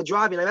luck of the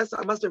draw. I mean, I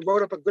must have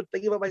wrote up a good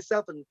thing about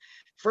myself. And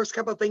first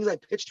couple of things I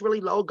pitched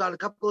really low, got a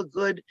couple of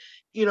good,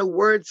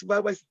 words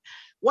about myself.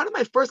 One of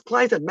my first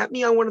clients that met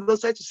me on one of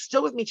those sites is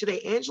still with me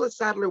today, Angela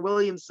Sadler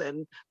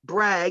Williamson,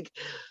 brag,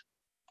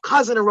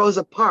 cousin of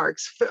Rosa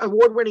Parks,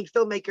 award-winning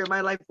filmmaker in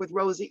my life with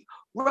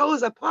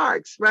Rosa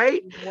Parks,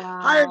 right? Wow.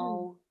 Hired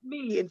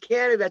me in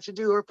Canada to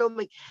do her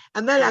filming,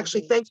 and then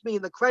actually thanked me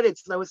in the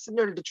credits. And I was sitting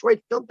there at the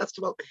Detroit Film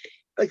Festival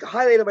like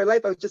highlight of my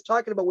life I was just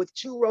talking about with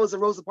two rows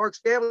of Rosa Parks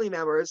family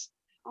members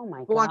Oh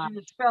my watching God.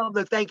 this film.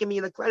 They're thanking me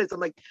in the credits. I'm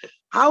like,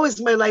 how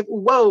is my life?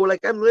 Whoa,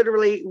 like I'm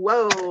literally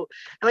whoa.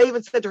 And I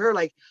even said to her,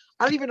 like,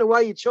 I don't even know why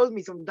you chose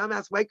me, some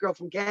dumbass white girl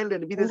from Canada,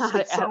 to be this Not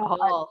like at so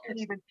all. I can't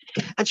even.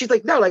 And she's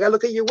like, no, like I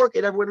look at your work,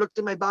 and everyone looked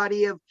at my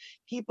body of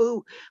people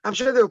who I'm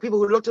sure there were people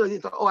who looked at it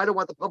and thought, oh, I don't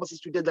want the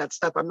publicist who did that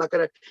stuff. I'm not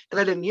gonna, and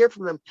I didn't hear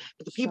from them.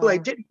 But the people I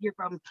Sure. did hear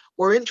from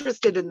were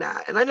interested in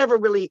that. And I never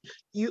really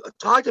you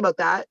talked about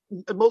that.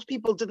 Most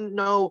people didn't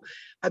know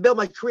I built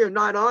my career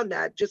not on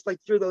that, just like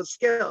through those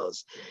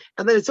skills.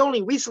 And then it's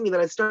only recently that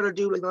I started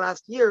doing, like the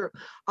last year,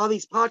 all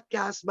these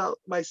podcasts about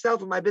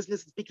myself and my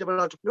business and speaking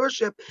about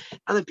entrepreneurship.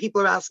 And then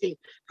people are asking,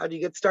 how do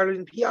you get started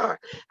in PR?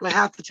 And I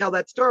have to tell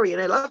that story.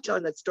 And I love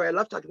telling that story. I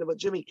love talking about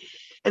Jimmy.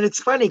 And it's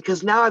funny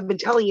because now I've been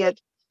telling it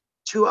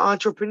to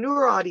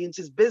entrepreneur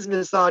audiences,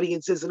 business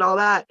audiences, and all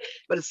that.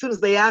 But as soon as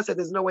they ask that,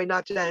 there's no way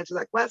not to answer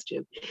that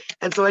question.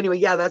 And so, anyway,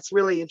 yeah, that's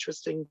really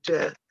interesting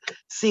to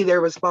see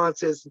their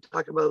responses and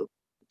talk about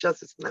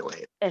justice in that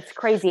way. It's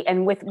crazy.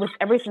 And with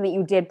everything that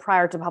you did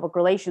prior to public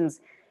relations,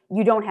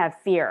 you don't have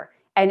fear.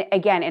 And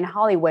again, in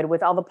Hollywood,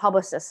 with all the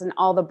publicists and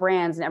all the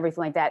brands and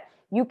everything like that,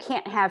 you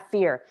can't have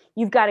fear.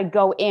 You've got to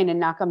go in and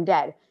knock them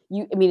dead.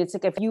 I mean, it's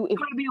like if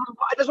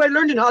That's what I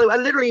learned in Hollywood. I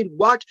literally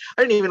walked.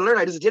 I didn't even learn.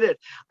 I just did it.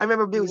 I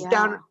remember it was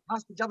down Yeah.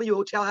 at the W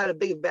Hotel had a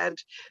big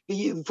event.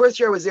 The first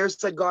year I was there,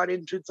 so I'd gone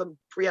into some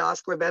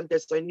pre-Oscar event there,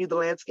 so I knew the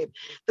landscape.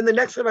 Then the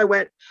next time I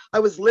went, I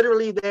was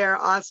literally there.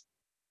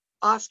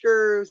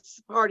 Oscars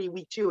party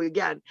week 2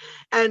 again,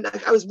 and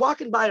I was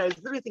walking by and I was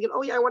literally thinking,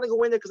 oh yeah, I want to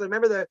go in there because I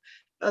remember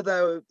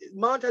the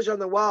montage on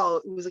the wall.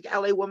 It was like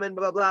LA woman,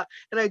 blah blah blah,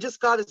 and I just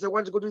got it, so I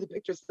wanted to go do the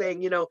picture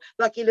saying,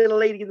 lucky little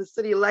lady in the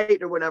city of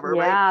light or whatever.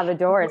 Yeah, right? the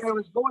Doors. I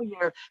was going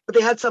there, but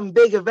they had some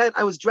big event.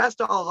 I was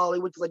dressed all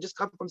Hollywood because I just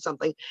come from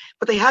something,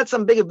 but they had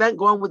some big event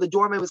going with the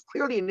doorman. It was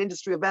clearly an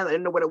industry event. I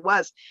didn't know what it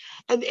was,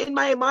 and in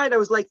my mind I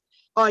was like,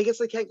 oh, I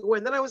guess I can't go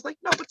in. Then I was like,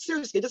 no, but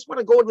seriously, I just want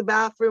to go to the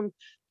bathroom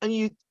and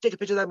you take a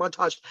picture of that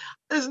montage.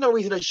 There's no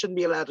reason I shouldn't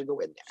be allowed to go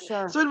in there.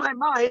 Sure. So in my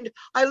mind,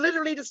 I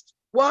literally just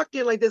walked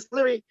in like this,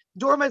 literally,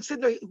 doorman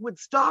sitting there who would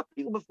stop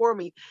people before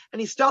me and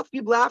he stopped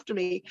people after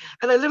me.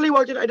 And I literally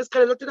walked in, I just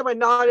kind of looked at him, I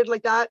nodded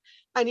like that,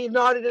 and he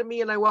nodded at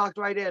me and I walked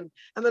right in.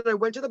 And then I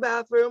went to the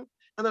bathroom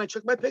and then I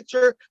took my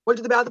picture, went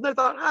to the bathroom, and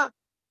I thought,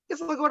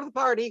 guess I'll go to the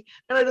party.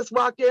 And I just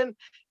walked in,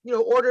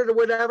 ordered or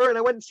whatever. And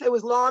I went and said it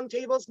was long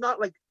tables, not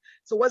like,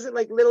 so it wasn't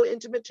like little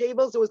intimate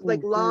tables. It was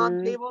like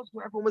long tables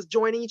where everyone was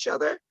joining each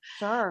other.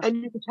 Sure.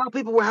 And you could tell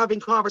people were having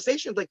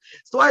conversations. Like,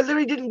 so I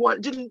literally I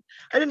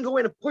didn't go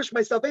in and push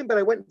myself in, but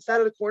I went and sat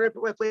at a corner,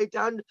 put my plate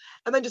down,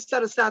 and then just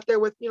sat there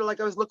with,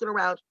 like I was looking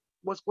around,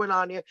 what's going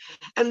on here.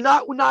 And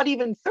not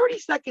even 30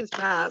 seconds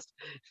passed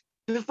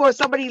before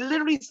somebody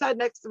literally sat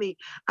next to me.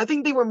 I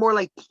think they were more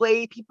like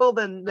play people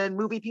than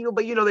movie people,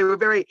 but they were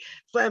very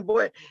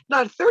flamboyant.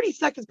 Not 30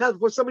 seconds passed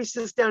before somebody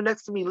sits down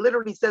next to me,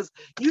 literally says,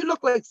 "You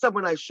look like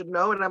someone I should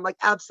know." And I'm like,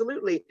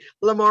 absolutely.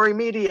 Lamari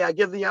Media,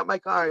 give me out my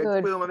cards.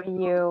 Good Boom. for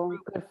you.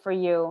 Good for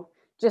you.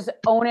 Just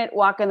own it,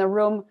 walk in the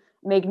room,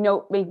 make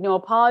no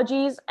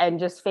apologies, and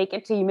just fake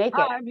it till you make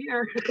it. I'm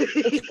here.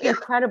 It's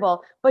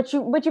incredible. But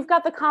you've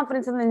got the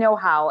confidence and the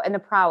know-how and the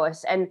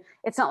prowess. And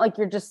it's not like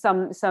you're just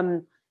some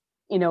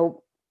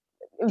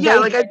yeah,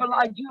 like I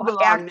do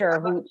belong actor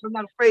there. I'm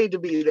not afraid to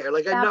be there.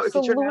 Like I know if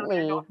you turn around,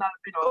 I know I'm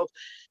not,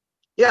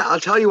 yeah, I'll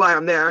tell you why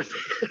I'm there.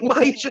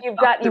 You've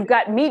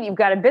got meat, you've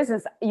got a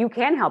business, you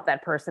can help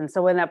that person.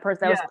 So when that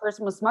person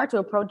was smart to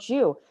approach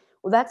you,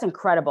 well, that's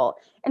incredible.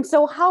 And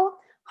so how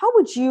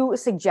would you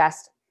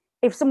suggest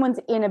if someone's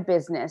in a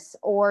business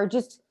or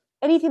just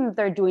anything that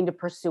they're doing to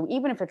pursue,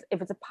 even if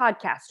it's a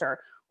podcaster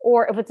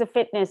or if it's a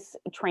fitness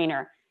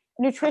trainer,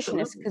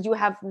 nutritionist, because you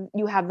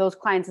have those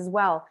clients as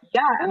well.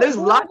 Yeah, and there's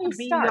lots of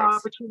media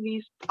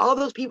opportunities. All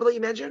those people that you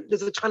mentioned,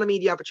 there's a ton of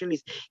media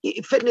opportunities.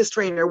 Fitness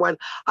trainer one.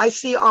 I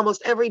see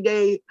almost every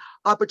day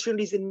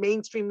opportunities in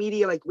mainstream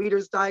media like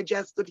Reader's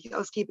Digest, Good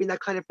Housekeeping, that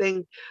kind of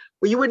thing,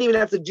 where you wouldn't even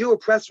have to do a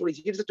press release.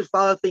 You just have to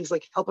follow things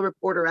like Help a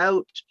Reporter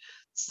Out,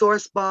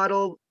 Source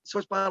Bottle's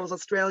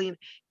Australian,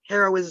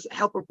 Hero is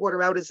Help a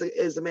Reporter Out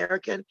is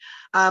American.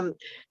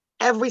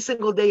 Every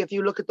single day, if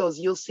you look at those,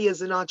 you'll see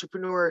as an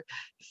entrepreneur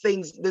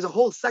things. There's a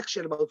whole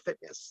section about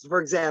fitness,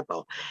 for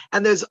example,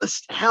 and there's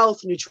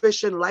health,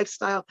 nutrition,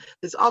 lifestyle.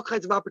 There's all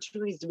kinds of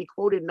opportunities to be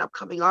quoted in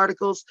upcoming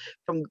articles.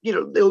 From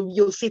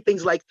you'll see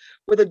things like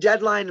with a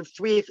deadline of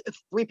 3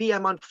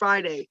 p.m. on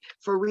Friday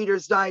for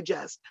Reader's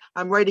Digest.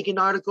 I'm writing an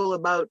article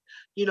about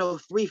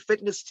 3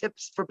 fitness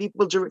tips for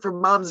people for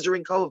moms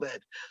during COVID.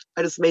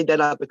 I just made that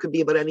up. It could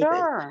be about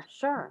anything.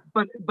 Sure.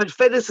 But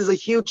fitness is a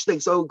huge thing.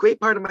 So a great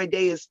part of my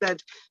day is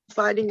spent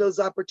finding those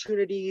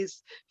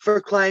opportunities for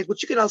clients,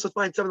 which you can also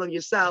find some of them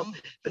yourself,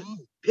 but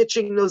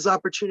pitching those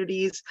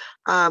opportunities,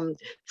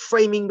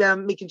 framing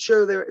them, making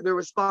sure their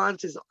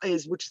response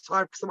is which is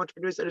hard for some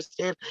entrepreneurs to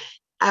understand,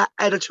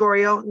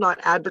 editorial,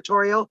 not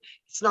advertorial.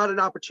 It's not an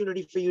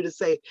opportunity for you to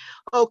say,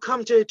 oh,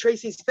 come to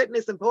Tracy's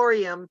Fitness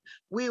Emporium.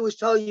 We always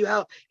tell you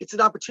how. It's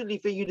an opportunity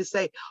for you to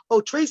say, oh,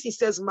 Tracy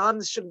says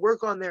moms should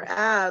work on their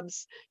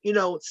abs,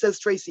 says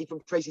Tracy from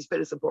Tracy's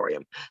Fitness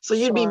Emporium. So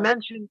you'd be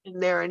mentioned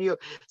in there, and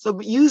so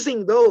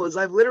using those,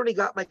 I've literally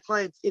got my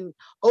clients in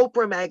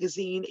Oprah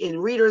magazine, in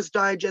Reader's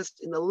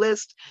Digest, in The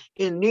List,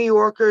 in New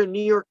Yorker,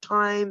 New York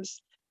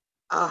Times,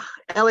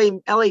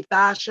 LA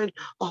Fashion,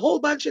 a whole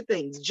bunch of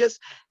things.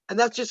 And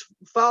that's just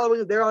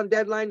following. They're on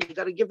deadline. You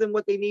got to give them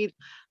what they need.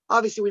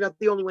 Obviously, we're not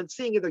the only ones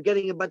seeing it. They're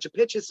getting a bunch of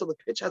pitches, so the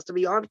pitch has to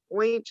be on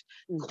point,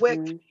 quick.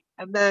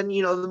 And then,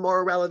 the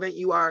more relevant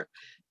you are,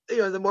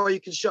 the more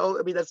you can show.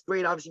 I mean, that's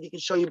great. Obviously, you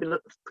can show you've been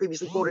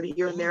previously quoted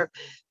here and there,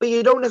 but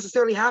you don't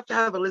necessarily have to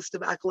have a list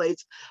of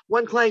accolades.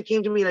 One client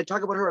came to me, and I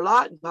talk about her a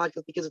lot in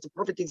podcast because it's a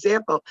perfect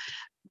example.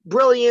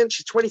 Brilliant.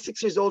 She's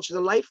 26 years old. She's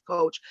a life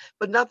coach,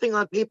 but nothing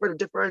on paper to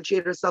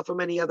differentiate herself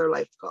from any other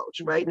life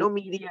coach, right? No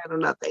media, no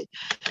nothing.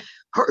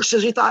 So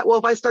she thought, well,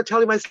 if I start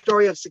telling my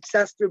story of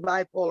success through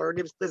bipolar, her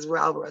name is Liz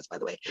Alvarez, by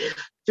the way,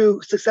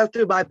 through success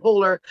through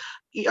bipolar,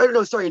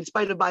 in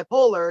spite of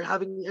bipolar,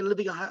 having and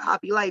living a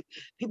happy life,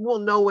 people will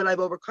know what I've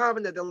overcome,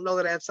 and that they'll know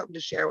that I have something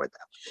to share with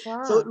them.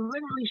 Sure. So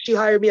literally, she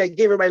hired me. I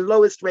gave her my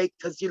lowest rate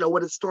because,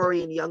 what a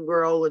story, and young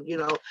girl,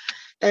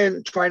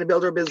 and trying to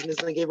build her business,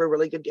 and I gave her a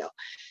really good deal.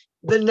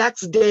 The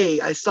next day,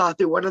 I saw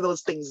through one of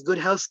those things, Good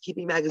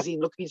Housekeeping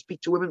magazine, looking to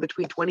speak to women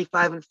between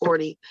 25 and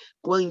 40,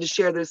 willing to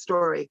share their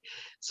story.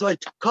 So I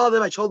called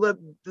them. I told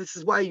them, this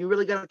is why you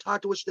really got to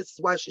talk to her. This is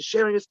why she's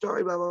sharing her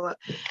story, blah, blah, blah.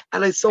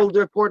 And I sold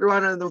the reporter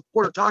on it, and the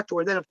reporter talked to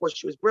her. And then, of course,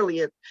 she was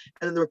brilliant.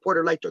 And then the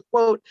reporter liked her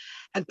quote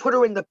and put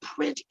her in the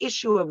print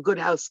issue of Good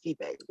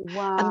Housekeeping.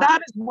 Wow. And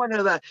that is one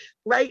of the,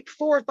 4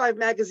 or 5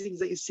 magazines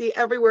that you see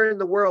everywhere in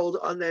the world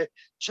on the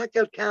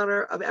checkout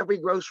counter of every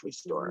grocery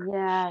store.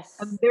 Yes.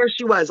 And there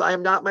she was. I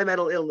am not my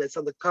mental illness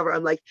on the cover.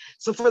 I'm like,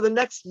 so for the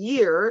next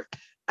year,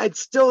 I'd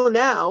still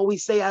now we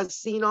say as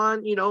seen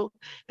on,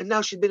 and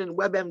now she's been in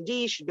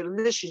WebMD, she's been in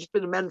this, she's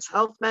been in Men's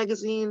Health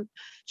magazine.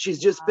 She's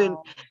just been,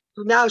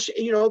 so now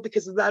she,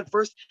 because of that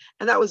first,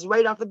 and that was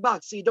right off the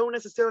box. So you don't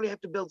necessarily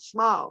have to build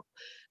small,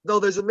 though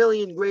there's a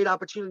million great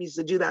opportunities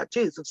to do that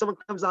too. So if someone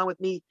comes on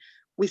with me,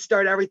 we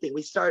start everything.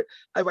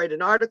 I write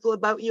an article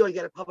about you. I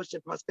get it published in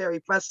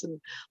Prosperity Press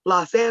in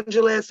Los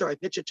Angeles, or I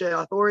pitch it to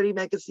Authority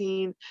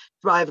Magazine,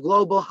 Thrive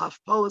Global,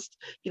 HuffPost.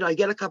 I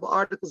get a couple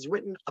articles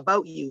written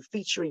about you,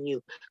 featuring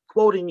you,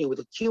 quoting you with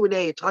a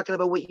Q&A, talking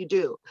about what you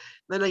do.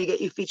 Then I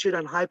get you featured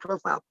on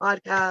high-profile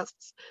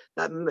podcasts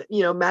that,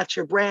 match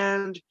your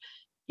brand.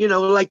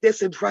 Like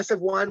this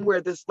impressive one where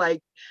this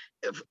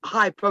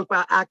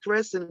high-profile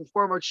actress and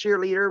former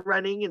cheerleader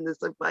running, and this,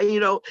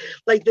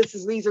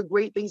 these are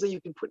great things that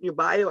you can put in your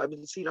bio. I've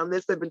been seen on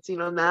this, I've been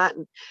seen on that,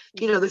 and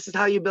this is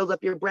how you build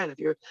up your brand. If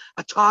you're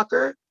a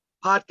talker,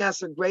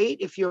 podcasts are great.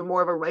 If you're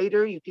more of a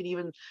writer, you can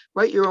even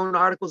write your own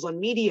articles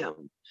on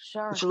Medium,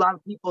 which a lot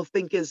of people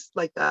think is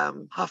like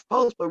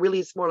HuffPost, but really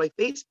it's more like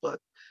Facebook.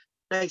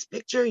 Nice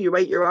picture, you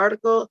write your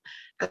article,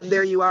 and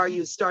there you are.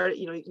 You start,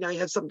 now you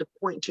have something to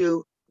point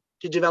to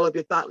develop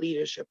your thought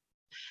leadership.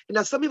 And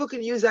now some people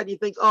can use that and you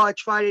think, oh, I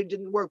tried it,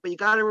 didn't work. But you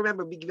got to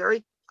remember,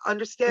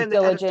 understand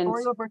that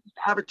editorial versus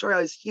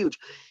advertorial is huge.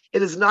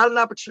 It is not an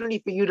opportunity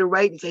for you to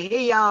write and say,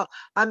 hey, y'all,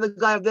 I'm the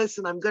guy of this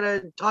and I'm going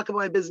to talk about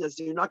my business.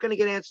 You're not going to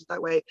get answers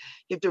that way.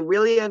 You have to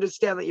really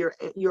understand that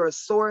you're a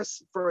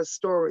source for a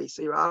story.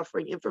 So you're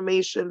offering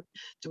information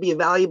to be a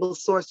valuable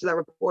source to that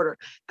reporter.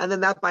 And then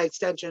that by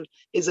extension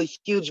is a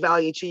huge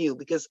value to you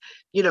because,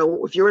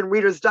 if you're in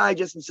Reader's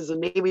Digest and says the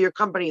name of your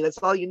company, that's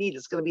all you need.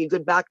 It's going to be a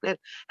good backnet.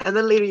 And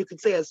then later you can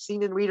say, as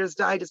seen in Reader's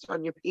Digest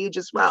on your page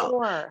as well.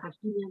 Sure.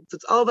 So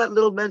it's all that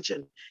little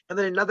mention and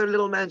then another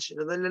little mention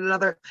and then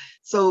another.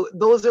 So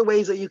those are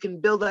ways that you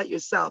can build that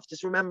yourself.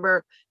 Just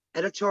remember,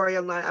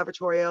 editorial, not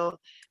advertorial.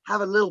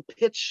 Have a little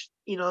pitch,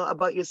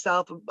 about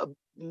yourself,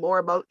 more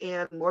about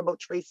Anne, more about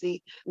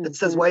Tracy, that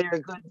says why you're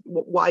good,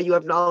 why you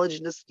have knowledge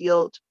in this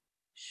field.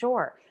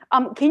 Sure.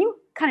 Can you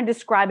kind of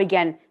describe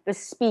again the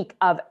speak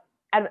of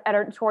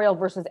editorial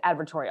versus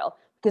advertorial?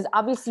 Because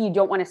obviously you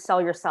don't want to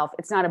sell yourself.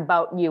 It's not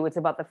about you. It's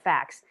about the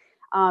facts.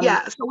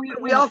 So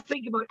we all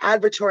think about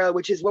advertorial,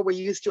 which is what we're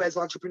used to as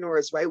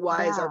entrepreneurs, right?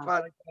 Why is our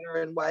product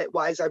better and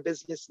why is our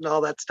business and all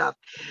that stuff?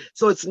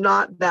 So it's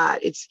not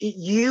that. It's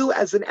you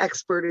as an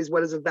expert is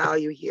what is of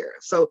value here.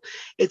 So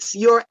it's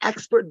your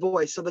expert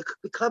voice. So the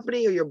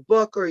company or your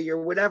book or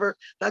your whatever,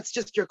 that's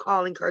just your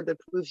calling card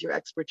that proves your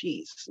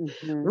expertise.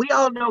 Mm-hmm. We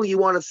all know you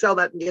want to sell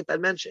that and get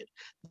that mentioned.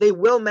 They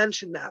will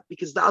mention that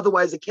because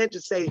otherwise they can't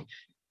just say,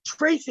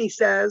 Tracy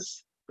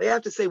says. They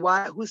have to say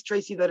why, who's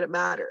Tracy, that it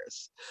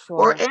matters. Sure.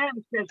 Or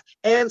Anne says,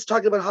 Anne's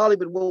talking about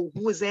Hollywood. Well,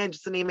 who is Anne?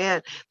 Just the name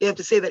Anne. They have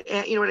to say that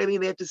Anne, you know what I mean?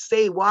 They have to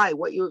say why,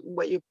 what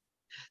you.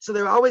 So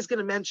they're always going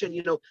to mention,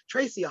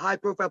 Tracy, a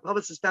high-profile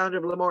publicist, founder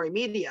of Lamori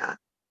Media.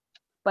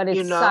 But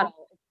it's subtle,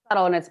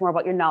 and it's more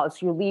about your knowledge.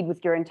 So you lead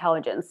with your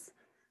intelligence.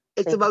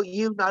 It's about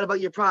you, not about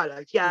your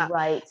product. Yeah.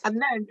 Right. And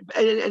then,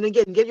 and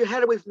again, get your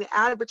head away from the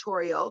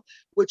advertorial,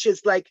 which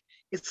is like,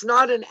 It's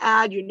not an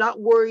ad. You're not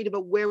worried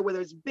about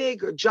whether it's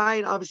big or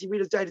giant. Obviously,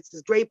 Reader's Digest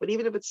is great, but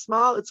even if it's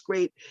small, it's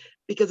great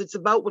because it's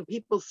about when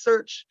people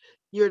search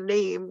your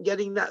name,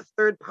 getting that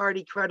third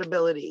party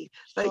credibility.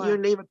 That your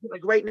name,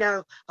 like right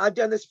now, I've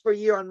done this for a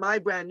year on my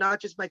brand,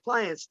 not just my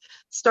clients.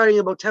 Starting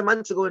about 10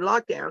 months ago in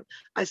lockdown,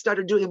 I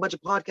started doing a bunch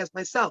of podcasts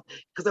myself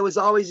because I was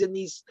always in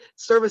these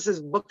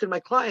services booking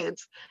my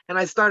clients. And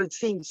I started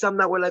seeing some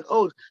that were like,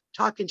 oh,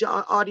 talking to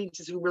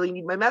audiences who really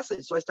need my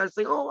message. So I started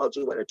saying, oh, I'll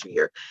do one or two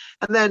here.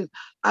 And then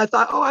I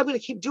thought, oh, I'm going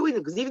to keep doing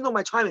them because even though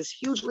my time is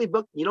hugely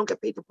booked, you don't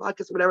get paid for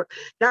podcasts or whatever.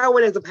 Now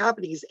what ends up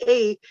happening is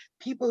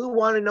people who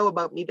want to know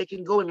about me, they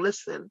can go and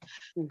listen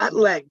at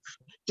length.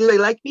 Do they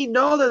like me?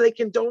 No, that they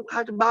don't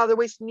have to bother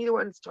wasting either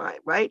one's time,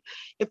 right?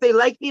 If they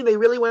like me and they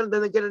really want, then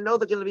they're going to know,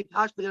 they're going to be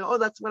passionate. They're going to, oh,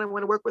 that's what I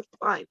want to work with.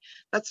 Fine.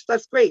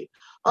 That's great.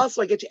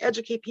 Also, I get to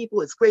educate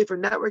people. It's great for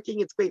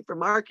networking. It's great for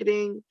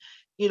marketing,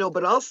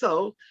 but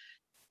also,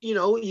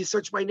 you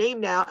search my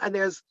name now and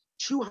there's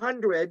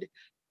 200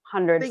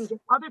 things that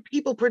other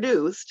people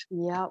produced,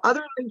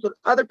 other things with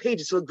other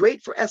pages. So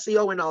great for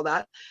SEO and all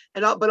that.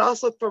 But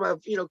also from a,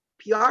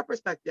 PR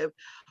perspective,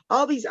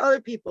 all these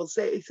other people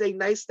say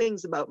nice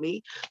things about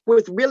me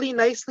with really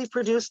nicely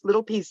produced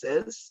little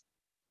pieces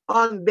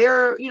on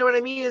their, you know what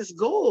I mean, is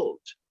gold.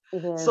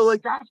 So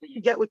like that's what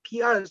you get with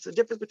PR. It's the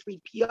difference between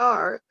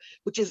PR,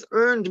 which is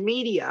earned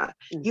media,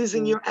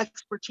 using your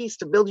expertise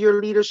to build your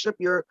leadership,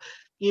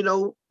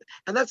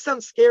 and that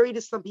sounds scary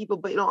to some people,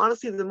 but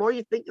honestly, the more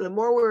you think, the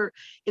more we're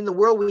in the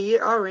world we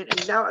are in,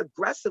 and now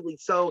aggressively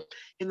so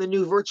in the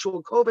new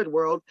virtual COVID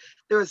world,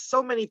 there are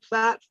so many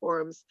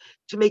platforms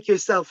to make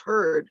yourself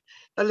heard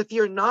that if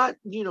you're not,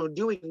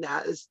 doing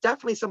that, it's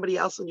definitely somebody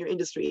else in your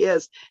industry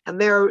is, and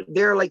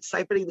they're like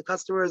siphoning the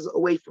customers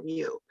away from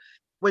you.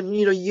 When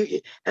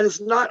and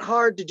it's not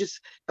hard to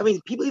just,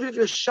 people, even if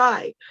you're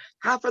shy,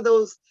 half of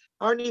them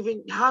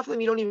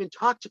you don't even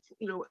talk to,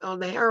 on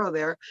the arrow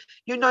there,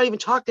 you're not even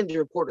talking to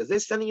reporters. They're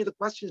sending you the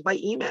questions by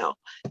email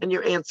and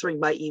you're answering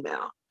by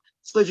email.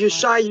 So if you're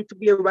shy, you could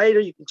be a writer,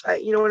 you can try,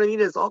 you know what I mean?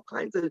 There's all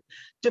kinds of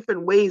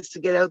different ways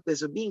to get out there.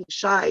 So being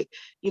shy,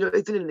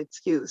 isn't an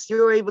excuse.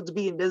 You're able to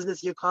be in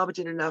business, you're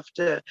competent enough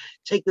to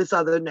take this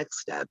other next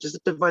step, just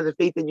to find the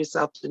faith in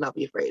yourself to not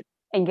be afraid.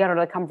 And get out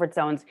of the comfort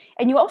zones.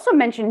 And you also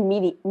mentioned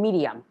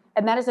Medium,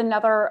 and that's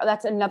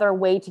another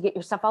way to get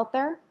your stuff out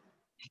there.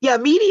 Yeah,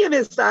 Medium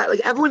is that,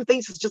 like, everyone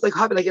thinks it's just like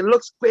Huffington, like it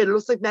looks great, it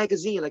looks like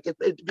magazine, like if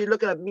you're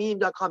looking at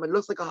medium.com, it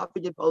looks like a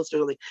Huffington Post or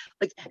something,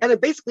 like, and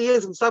it basically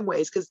is in some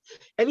ways, because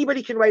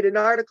anybody can write an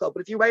article,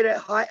 but if you write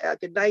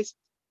a nice,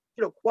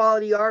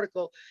 quality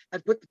article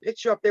and put the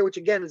picture up there, which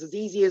again is as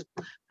easy as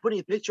putting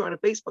a picture on a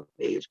Facebook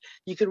page.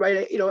 You can write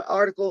a,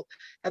 article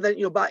and then,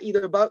 by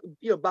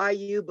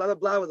you, blah, blah,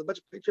 blah, with a bunch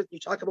of pictures. You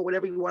talk about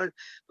whatever you want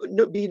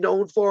to be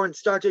known for and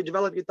start to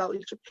develop your thought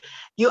leadership.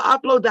 You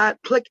upload that,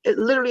 click it,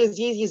 literally as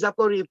easy as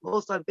uploading a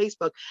post on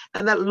Facebook.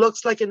 And that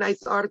looks like a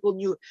nice article.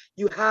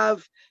 You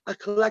have a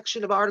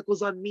collection of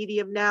articles on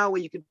Medium now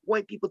where you can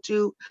point people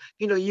to,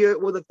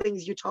 the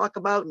things you talk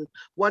about. And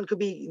one could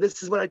be,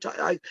 this is what I talk,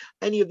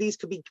 any of these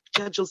could be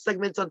potential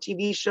segments on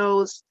TV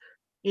shows.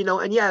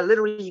 And yeah,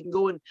 literally you can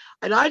go and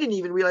I didn't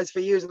even realize for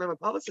years, and I'm a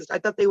publicist, I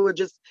thought they were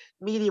just,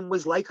 Medium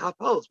was like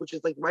HuffPost, which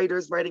is like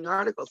writers writing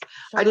articles.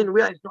 Sure. I didn't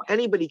realize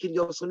anybody could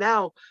go. So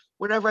now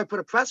whenever I put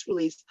a press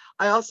release,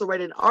 I also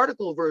write an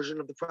article version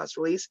of the press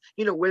release,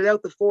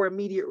 without the for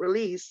immediate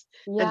release,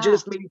 and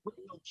just maybe put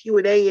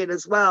Q&A in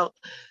as well.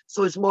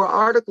 So it's more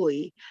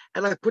article-y.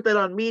 And I put that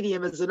on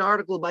Medium as an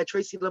article by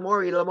Tracy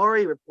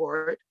Lamourie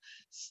Report.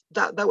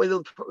 That way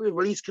the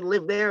release can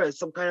live there as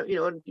some kind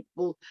of, and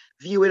people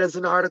view it as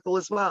an article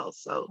as well.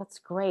 So that's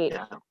great.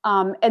 Yeah.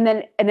 And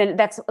then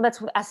that's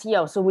with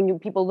SEO. So when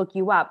people look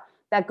you up,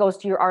 that goes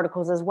to your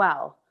articles as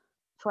well.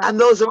 Correct. And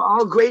those are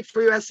all great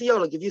for your SEO.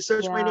 Like if you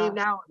search my name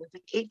now, I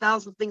think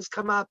 8,000 things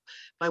come up,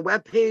 my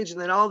webpage, and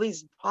then all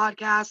these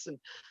podcasts and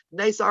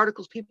nice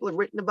articles people have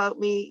written about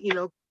me,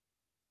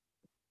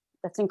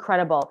 That's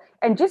incredible.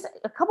 And just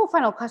a couple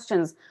final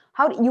questions.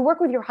 How do you work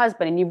with your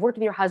husband, and you've worked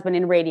with your husband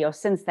in radio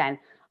since then?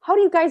 How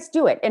do you guys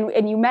do it?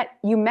 And you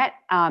met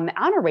on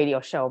a radio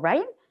show,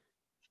 right?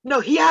 No,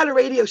 he had a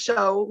radio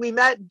show. We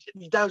met,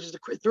 that was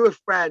just through a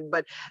friend,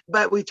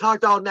 but we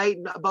talked all night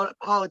about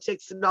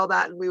politics and all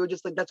that, and we were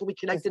just like, that's what we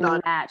connected on.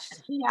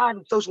 He had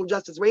a social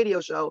justice radio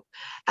show,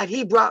 and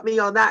he brought me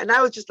on that, and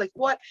I was just like,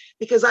 what?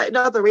 Because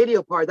not the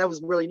radio part, that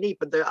was really neat,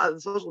 but the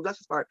social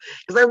justice part.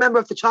 Because I remember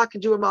after talking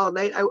to him all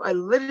night, I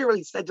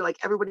literally said to like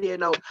everybody I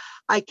know,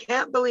 I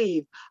can't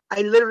believe,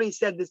 I literally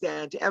said this,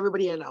 Ann, to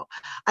everybody I know,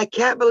 I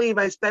can't believe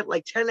I spent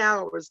like 10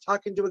 hours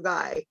talking to a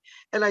guy,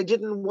 and I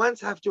didn't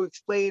once have to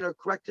explain or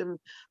correct him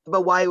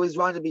about why it was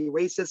wrong to be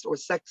racist or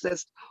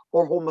sexist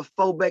or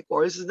homophobic,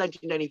 or this is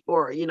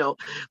 1994,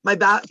 my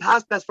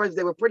past best friends,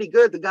 they were pretty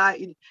good. The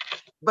guy,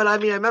 But I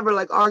mean, I remember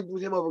like arguing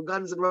with him over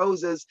Guns N'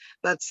 Roses,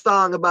 that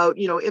song about,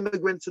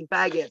 immigrants and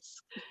faggots,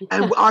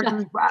 and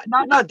arguing,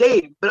 not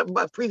Dave,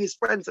 but previous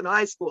friends in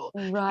high school.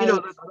 Right.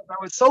 That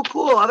was so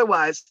cool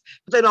otherwise.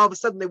 But then all of a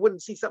sudden they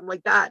wouldn't see something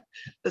like that.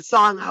 The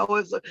song, how it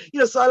was,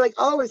 so I like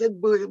always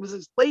was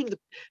explaining to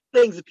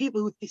things to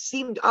people who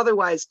seemed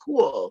otherwise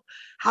cool,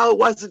 how it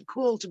wasn't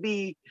cool to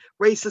be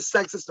racist,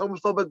 sexist,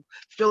 homophobic,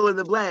 fill in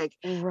the blank.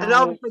 Right. And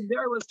all of a sudden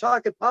there was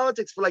talking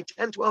politics for like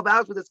 10, 12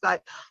 hours with this guy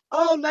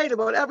all night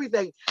about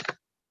everything.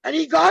 And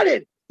he got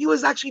it. He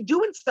was actually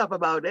doing stuff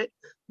about it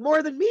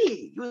more than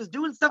me. He was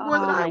doing stuff more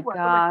than I was. Oh my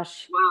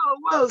gosh.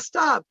 Like, whoa,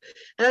 stop.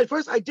 And at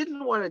first I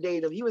didn't want to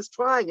date him. He was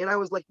trying. And I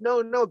was like,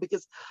 no,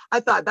 because I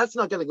thought that's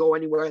not going to go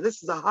anywhere.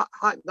 This is a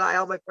hot guy.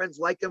 All my friends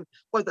like him.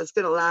 What, that's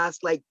going to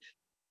last like,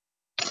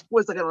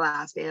 what's it going to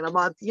last, Ann? A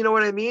month? You know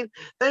what I mean?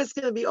 Then it's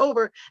going to be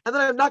over. And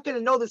then I'm not going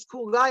to know this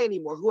cool guy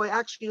anymore who I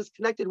actually just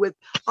connected with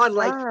on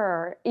like.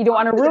 Sure. You don't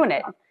want to ruin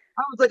it.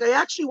 I was like, I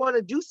actually want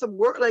to do some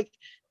work. Like,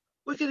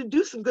 we're going to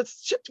do some good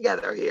shit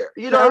together here.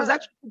 Sure. I was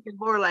actually thinking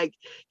more like,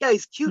 yeah,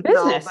 he's cute.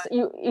 Business.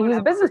 And all, He was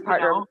a business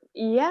partner.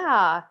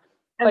 Yeah.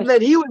 And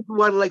then he was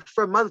one like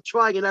for a month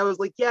trying, and I was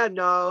like, yeah,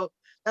 no,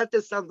 that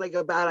just sounds like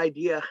a bad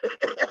idea.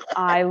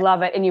 I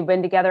love it. And you've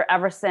been together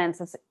ever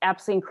since. It's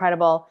absolutely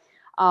incredible.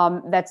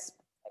 That's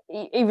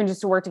even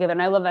just to work together.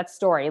 And I love that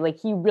story. Like,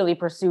 he really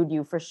pursued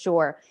you for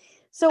sure.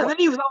 So, and then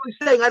he was always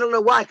saying, I don't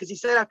know why, because he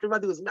said after a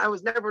month, I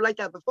was never like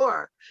that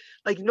before.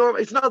 Like,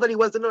 it's not that he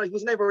wasn't, he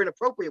was never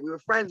inappropriate. We were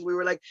friends. We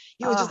were like,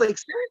 he was just like,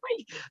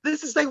 seriously,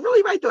 this is like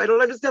really right though. I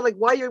don't understand like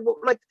why you're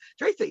like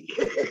Tracy.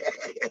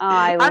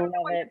 I love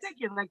it.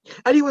 Thinking, like,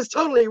 and he was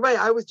totally right.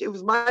 It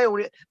was my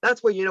own.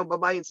 That's where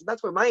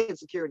that's where my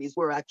insecurities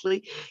were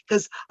actually,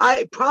 because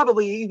I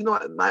probably, even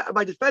though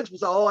my defense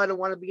was, I don't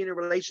want to be in a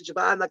relationship.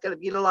 I'm not going to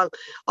be in a long.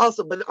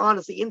 Also, but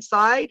honestly,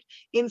 inside,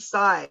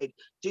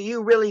 do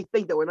you really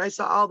think that when I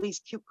saw all these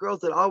cute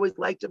girls that always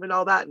liked him and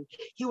all that, and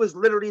he was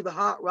literally the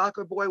hot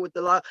rocker boy with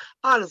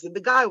honestly,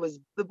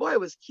 the boy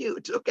was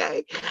cute.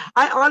 Okay.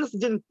 I honestly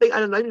didn't think, I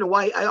don't even know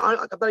why.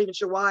 I'm not even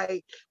sure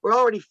why. We're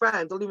already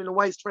friends. I don't even know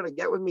why he's trying to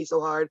get with me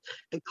so hard.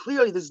 And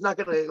clearly this is not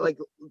going to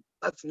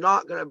that's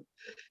not going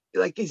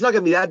to, he's not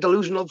going to be that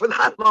delusional for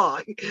that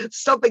long.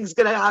 Something's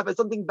going to happen.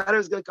 Something better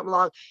is going to come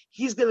along.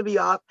 He's going to be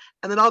off,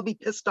 and then I'll be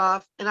pissed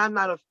off, and I'm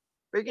not a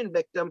friggin'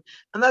 victim.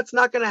 And that's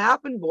not going to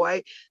happen,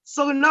 boy.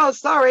 So no,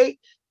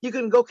 sorry. You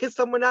can go kiss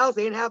someone else.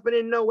 Ain't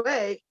happening no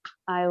way.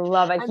 I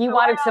love it. He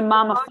wanted some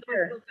mama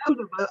fire.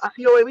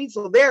 You know what I mean?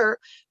 So there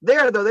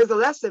though, there's a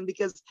lesson,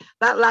 because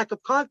that lack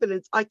of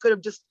confidence, I could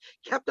have just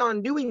kept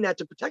on doing that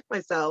to protect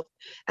myself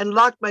and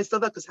locked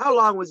myself up. Because how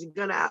long was he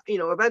gonna,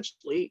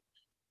 eventually,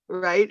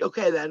 right?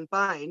 Okay, then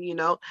fine.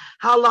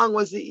 How long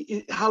was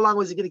he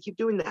gonna keep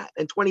doing that?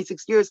 And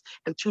 26 years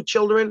and 2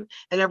 children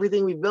and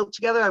everything we built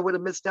together, I would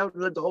have missed out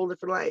and lived a whole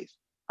different life.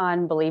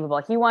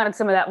 Unbelievable. He wanted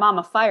some of that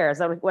mama fire. Is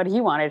that what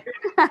he wanted?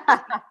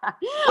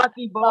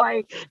 Lucky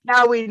boy.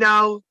 Now we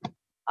know.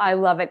 I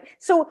love it.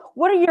 So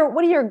what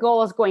are your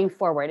goals going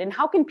forward, and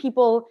how can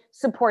people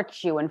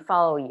support you and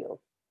follow you?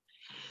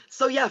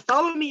 So yeah,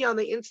 follow me on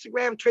the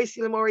Instagram, Tracy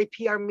Lamore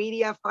PR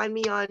Media. Find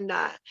me on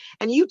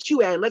and you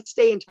too, Ann. Let's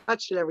stay in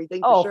touch and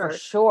everything. For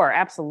sure.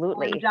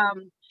 Absolutely.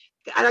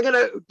 And I'm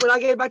gonna, when I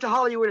get back to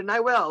Hollywood, and I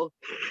will.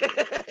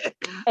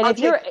 And if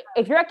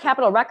you're at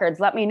Capitol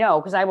Records, let me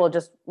know, because I will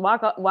just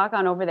walk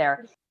on over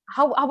there.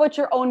 How about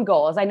your own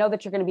goals? I know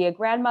that you're going to be a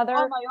grandmother.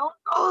 Oh, my own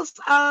goals.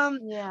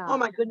 Yeah. Oh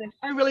my goodness,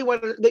 I really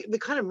want to. They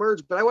kind of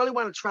merge, but I really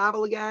want to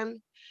travel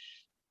again.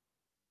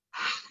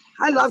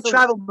 I loved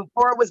travel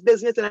before it was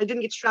business, and I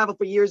didn't get to travel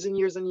for years and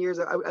years and years.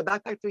 I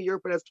backpacked through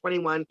Europe when I was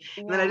 21,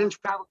 and then I didn't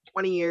travel for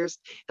 20 years.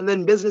 And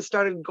then business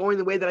started going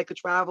the way that I could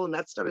travel, and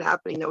that started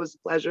happening. That was a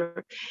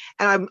pleasure.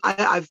 And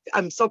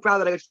I'm so proud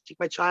that I got to take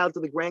my child to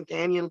the Grand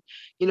Canyon,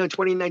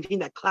 2019,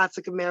 that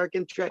classic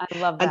American trip. I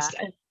love that.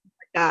 And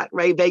that,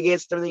 right?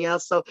 Vegas and everything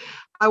else. So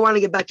I want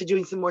to get back to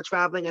doing some more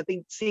traveling. I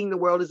think seeing the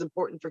world is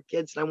important for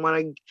kids, and I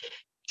want to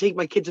take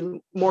my kids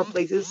in more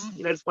places.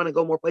 I just want to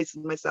go more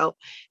places myself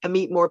and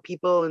meet more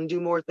people and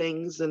do more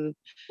things, and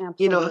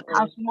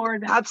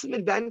have some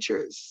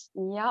adventures.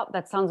 Yeah,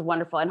 that sounds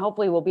wonderful. And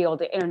hopefully we'll be able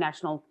to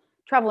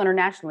travel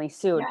internationally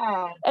soon.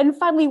 Yeah. And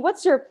finally,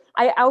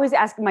 I always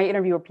ask my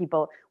interviewer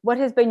people, what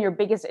has been your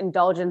biggest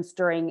indulgence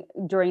during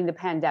the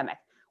pandemic?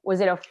 Was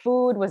it a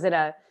food? Was it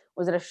a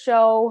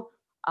show?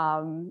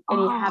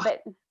 Any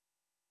habit?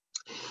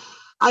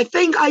 I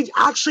think and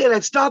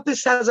I've stopped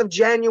this as of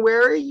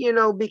January,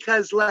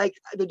 because like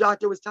the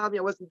doctor was telling me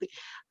I wasn't,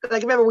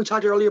 remember we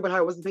talked earlier about how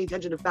I wasn't paying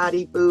attention to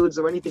fatty foods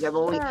or anything.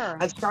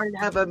 I've started to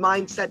have a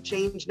mindset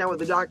change now, where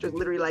the doctor's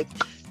literally like,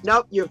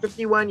 nope, you're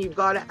 51, you've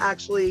got to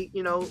actually,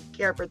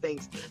 care for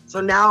things.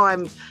 So now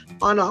I'm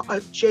on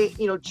a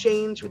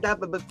change with that.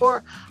 But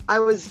before I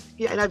was,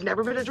 and I've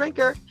never been a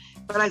drinker,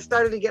 but I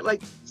started to get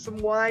like some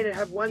wine and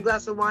have one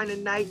glass of wine a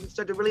night and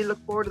start to really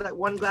look forward to that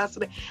one glass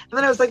of it. And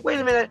then I was like, wait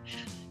a minute,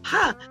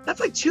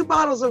 that's like 2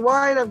 bottles of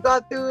wine I've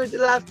got through the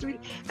last 3.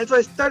 And so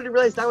I started to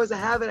realize that was a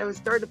habit I was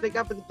starting to pick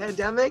up in the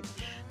pandemic.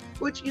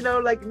 which,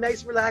 like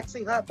nice,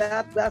 relaxing hot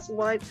bath, glass of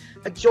wine,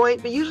 a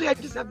joint. But usually I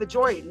just have the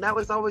joint, and that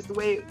was always the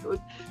way it was.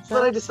 So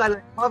then I decided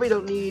I probably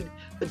don't need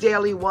the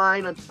daily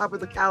wine on top of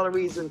the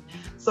calories. And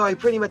so I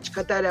pretty much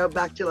cut that out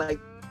back to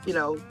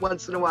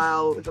once in a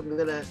while, if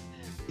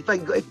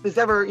there's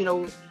ever,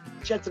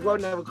 chance to go out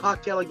and have a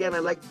cocktail again. I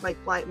like my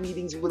client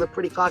meetings with a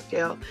pretty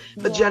cocktail,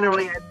 but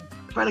generally I'm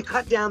trying to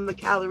cut down the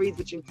calories,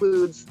 which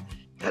includes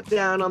cut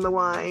down on the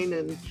wine.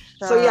 And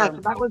so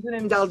that was an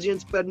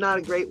indulgence, but not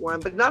a great one,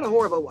 but not a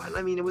horrible one.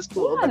 I mean, it was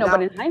cool. Yeah,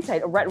 but in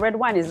hindsight, red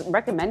wine is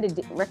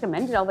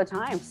recommended all the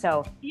time.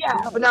 So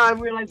but now I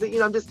realize that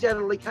I'm just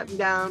generally cutting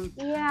down.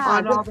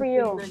 On all good for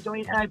you.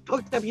 And I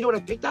picked up, what I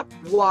picked up?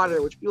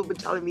 Water, which people have been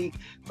telling me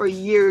for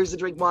years to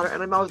drink water,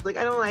 and I'm always like,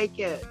 I don't like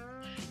it,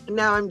 and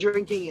now I'm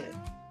drinking it.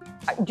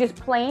 Just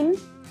plain?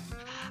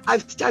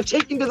 I've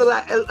taken to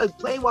the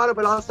plain water,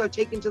 but also I've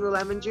taken to the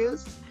lemon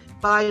juice,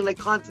 buying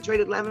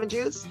concentrated lemon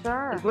juice.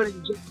 Sure. And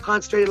putting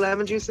concentrated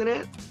lemon juice in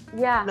it.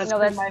 Yeah, that's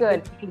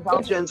good.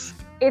 Indulgence.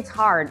 It's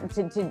hard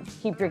to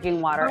keep drinking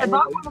water. I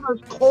bought one of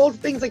those cold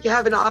things like you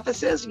have in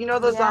offices.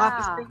 Those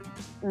office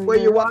things where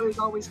your water is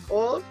always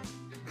cold.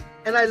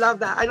 And I love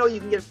that. I know you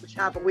can get it for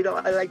tap, but we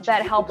don't. I like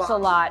that helps a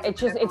lot.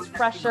 It's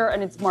fresher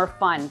and it's more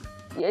fun.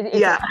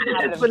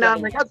 So now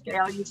I'm like, okay,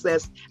 I'll use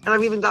this. And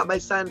I've even got my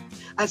son,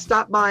 I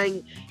stopped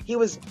buying, he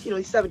was,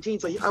 he's 17,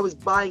 so I was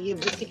buying him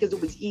just because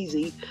it was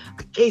easy,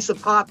 a case of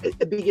pop at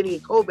the beginning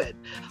of COVID.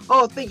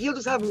 He'll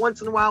just have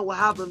once in a while, we'll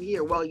have them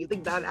here. Well, you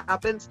think that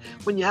happens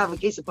when you have a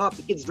case of pop,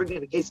 the kid's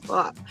drinking a case of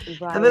pop.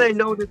 Right. And then I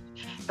noticed,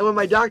 and when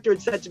my doctor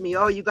had said to me,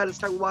 you got to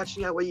start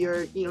watching out what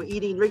you're,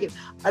 eating and drinking.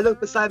 I looked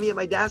beside me at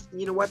my desk,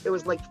 and you know what? There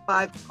was 5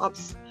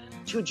 pops,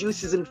 2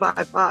 juices and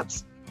 5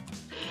 pops.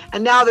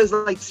 And now there's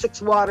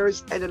 6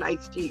 waters and an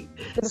iced tea.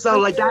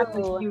 So that's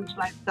a huge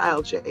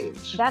lifestyle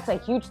change. That's a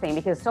huge thing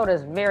because soda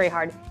is very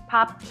hard.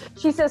 Pop,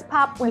 she says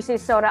pop, we say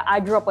soda. I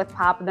grew up with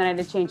pop and then I had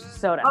to change to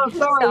soda. Oh,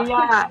 sorry,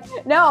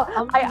 No,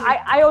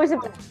 I always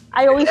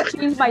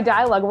change my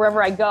dialogue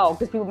wherever I go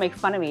because people make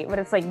fun of me. But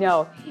it's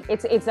no,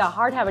 it's a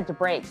hard habit to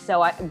break.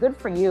 So good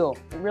for you.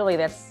 Really,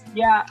 that's...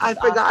 Yeah, I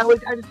forgot.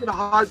 Awesome. I just did a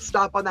hard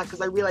stop on that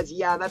because I realized,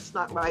 that's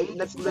not right. And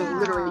that's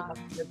literally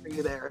nothing good for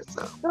you there.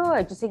 So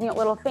good, just taking out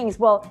little things.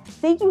 Well,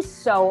 thank you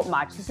so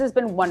much. This has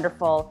been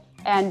wonderful,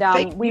 and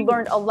we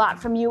learned a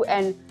lot from you.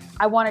 And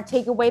I want to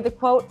take away the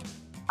quote: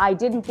 "I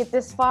didn't get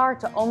this far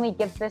to only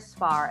get this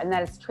far," and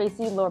that is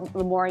Tracy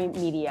Lamourie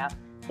Media.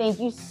 Thank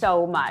you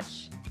so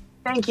much.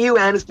 Thank you,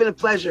 Anne. It's been a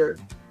pleasure.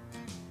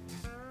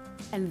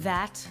 And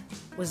that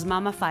was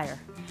Mama Fire,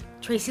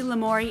 Tracy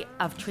Lamourie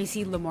of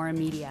Tracy Lamourie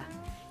Media.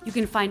 You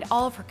can find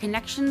all of her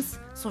connections,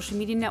 social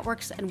media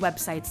networks, and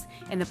websites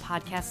in the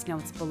podcast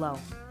notes below.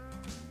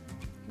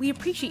 We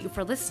appreciate you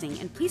for listening,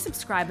 and please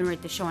subscribe and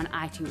rate the show on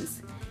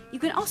iTunes. You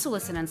can also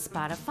listen on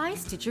Spotify,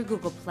 Stitcher,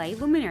 Google Play,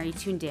 Luminary,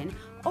 Tuned In,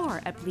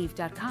 or at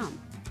Believe.com.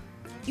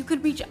 You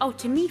could reach out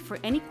to me for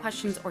any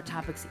questions or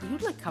topics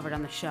you'd like covered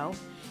on the show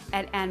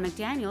at Ann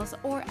McDaniels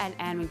or at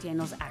Ann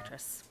McDaniels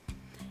Actress.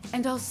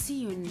 And I'll see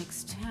you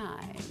next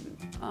time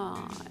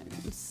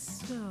on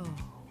So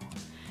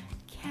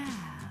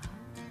Cal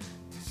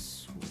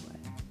Sweat.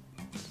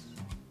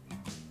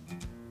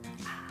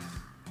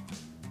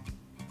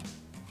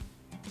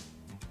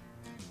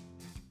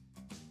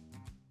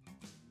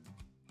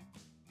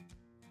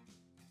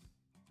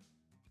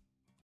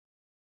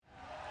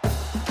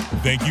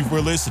 Thank you for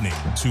listening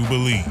to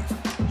Believe.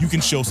 You can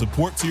show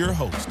support to your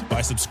host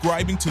by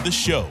subscribing to the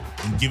show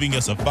and giving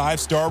us a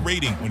 5-star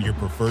rating on your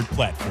preferred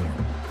platform.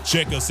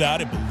 Check us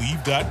out at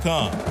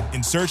Believe.com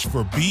and search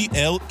for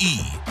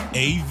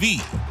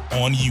BLEAV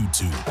on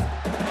YouTube.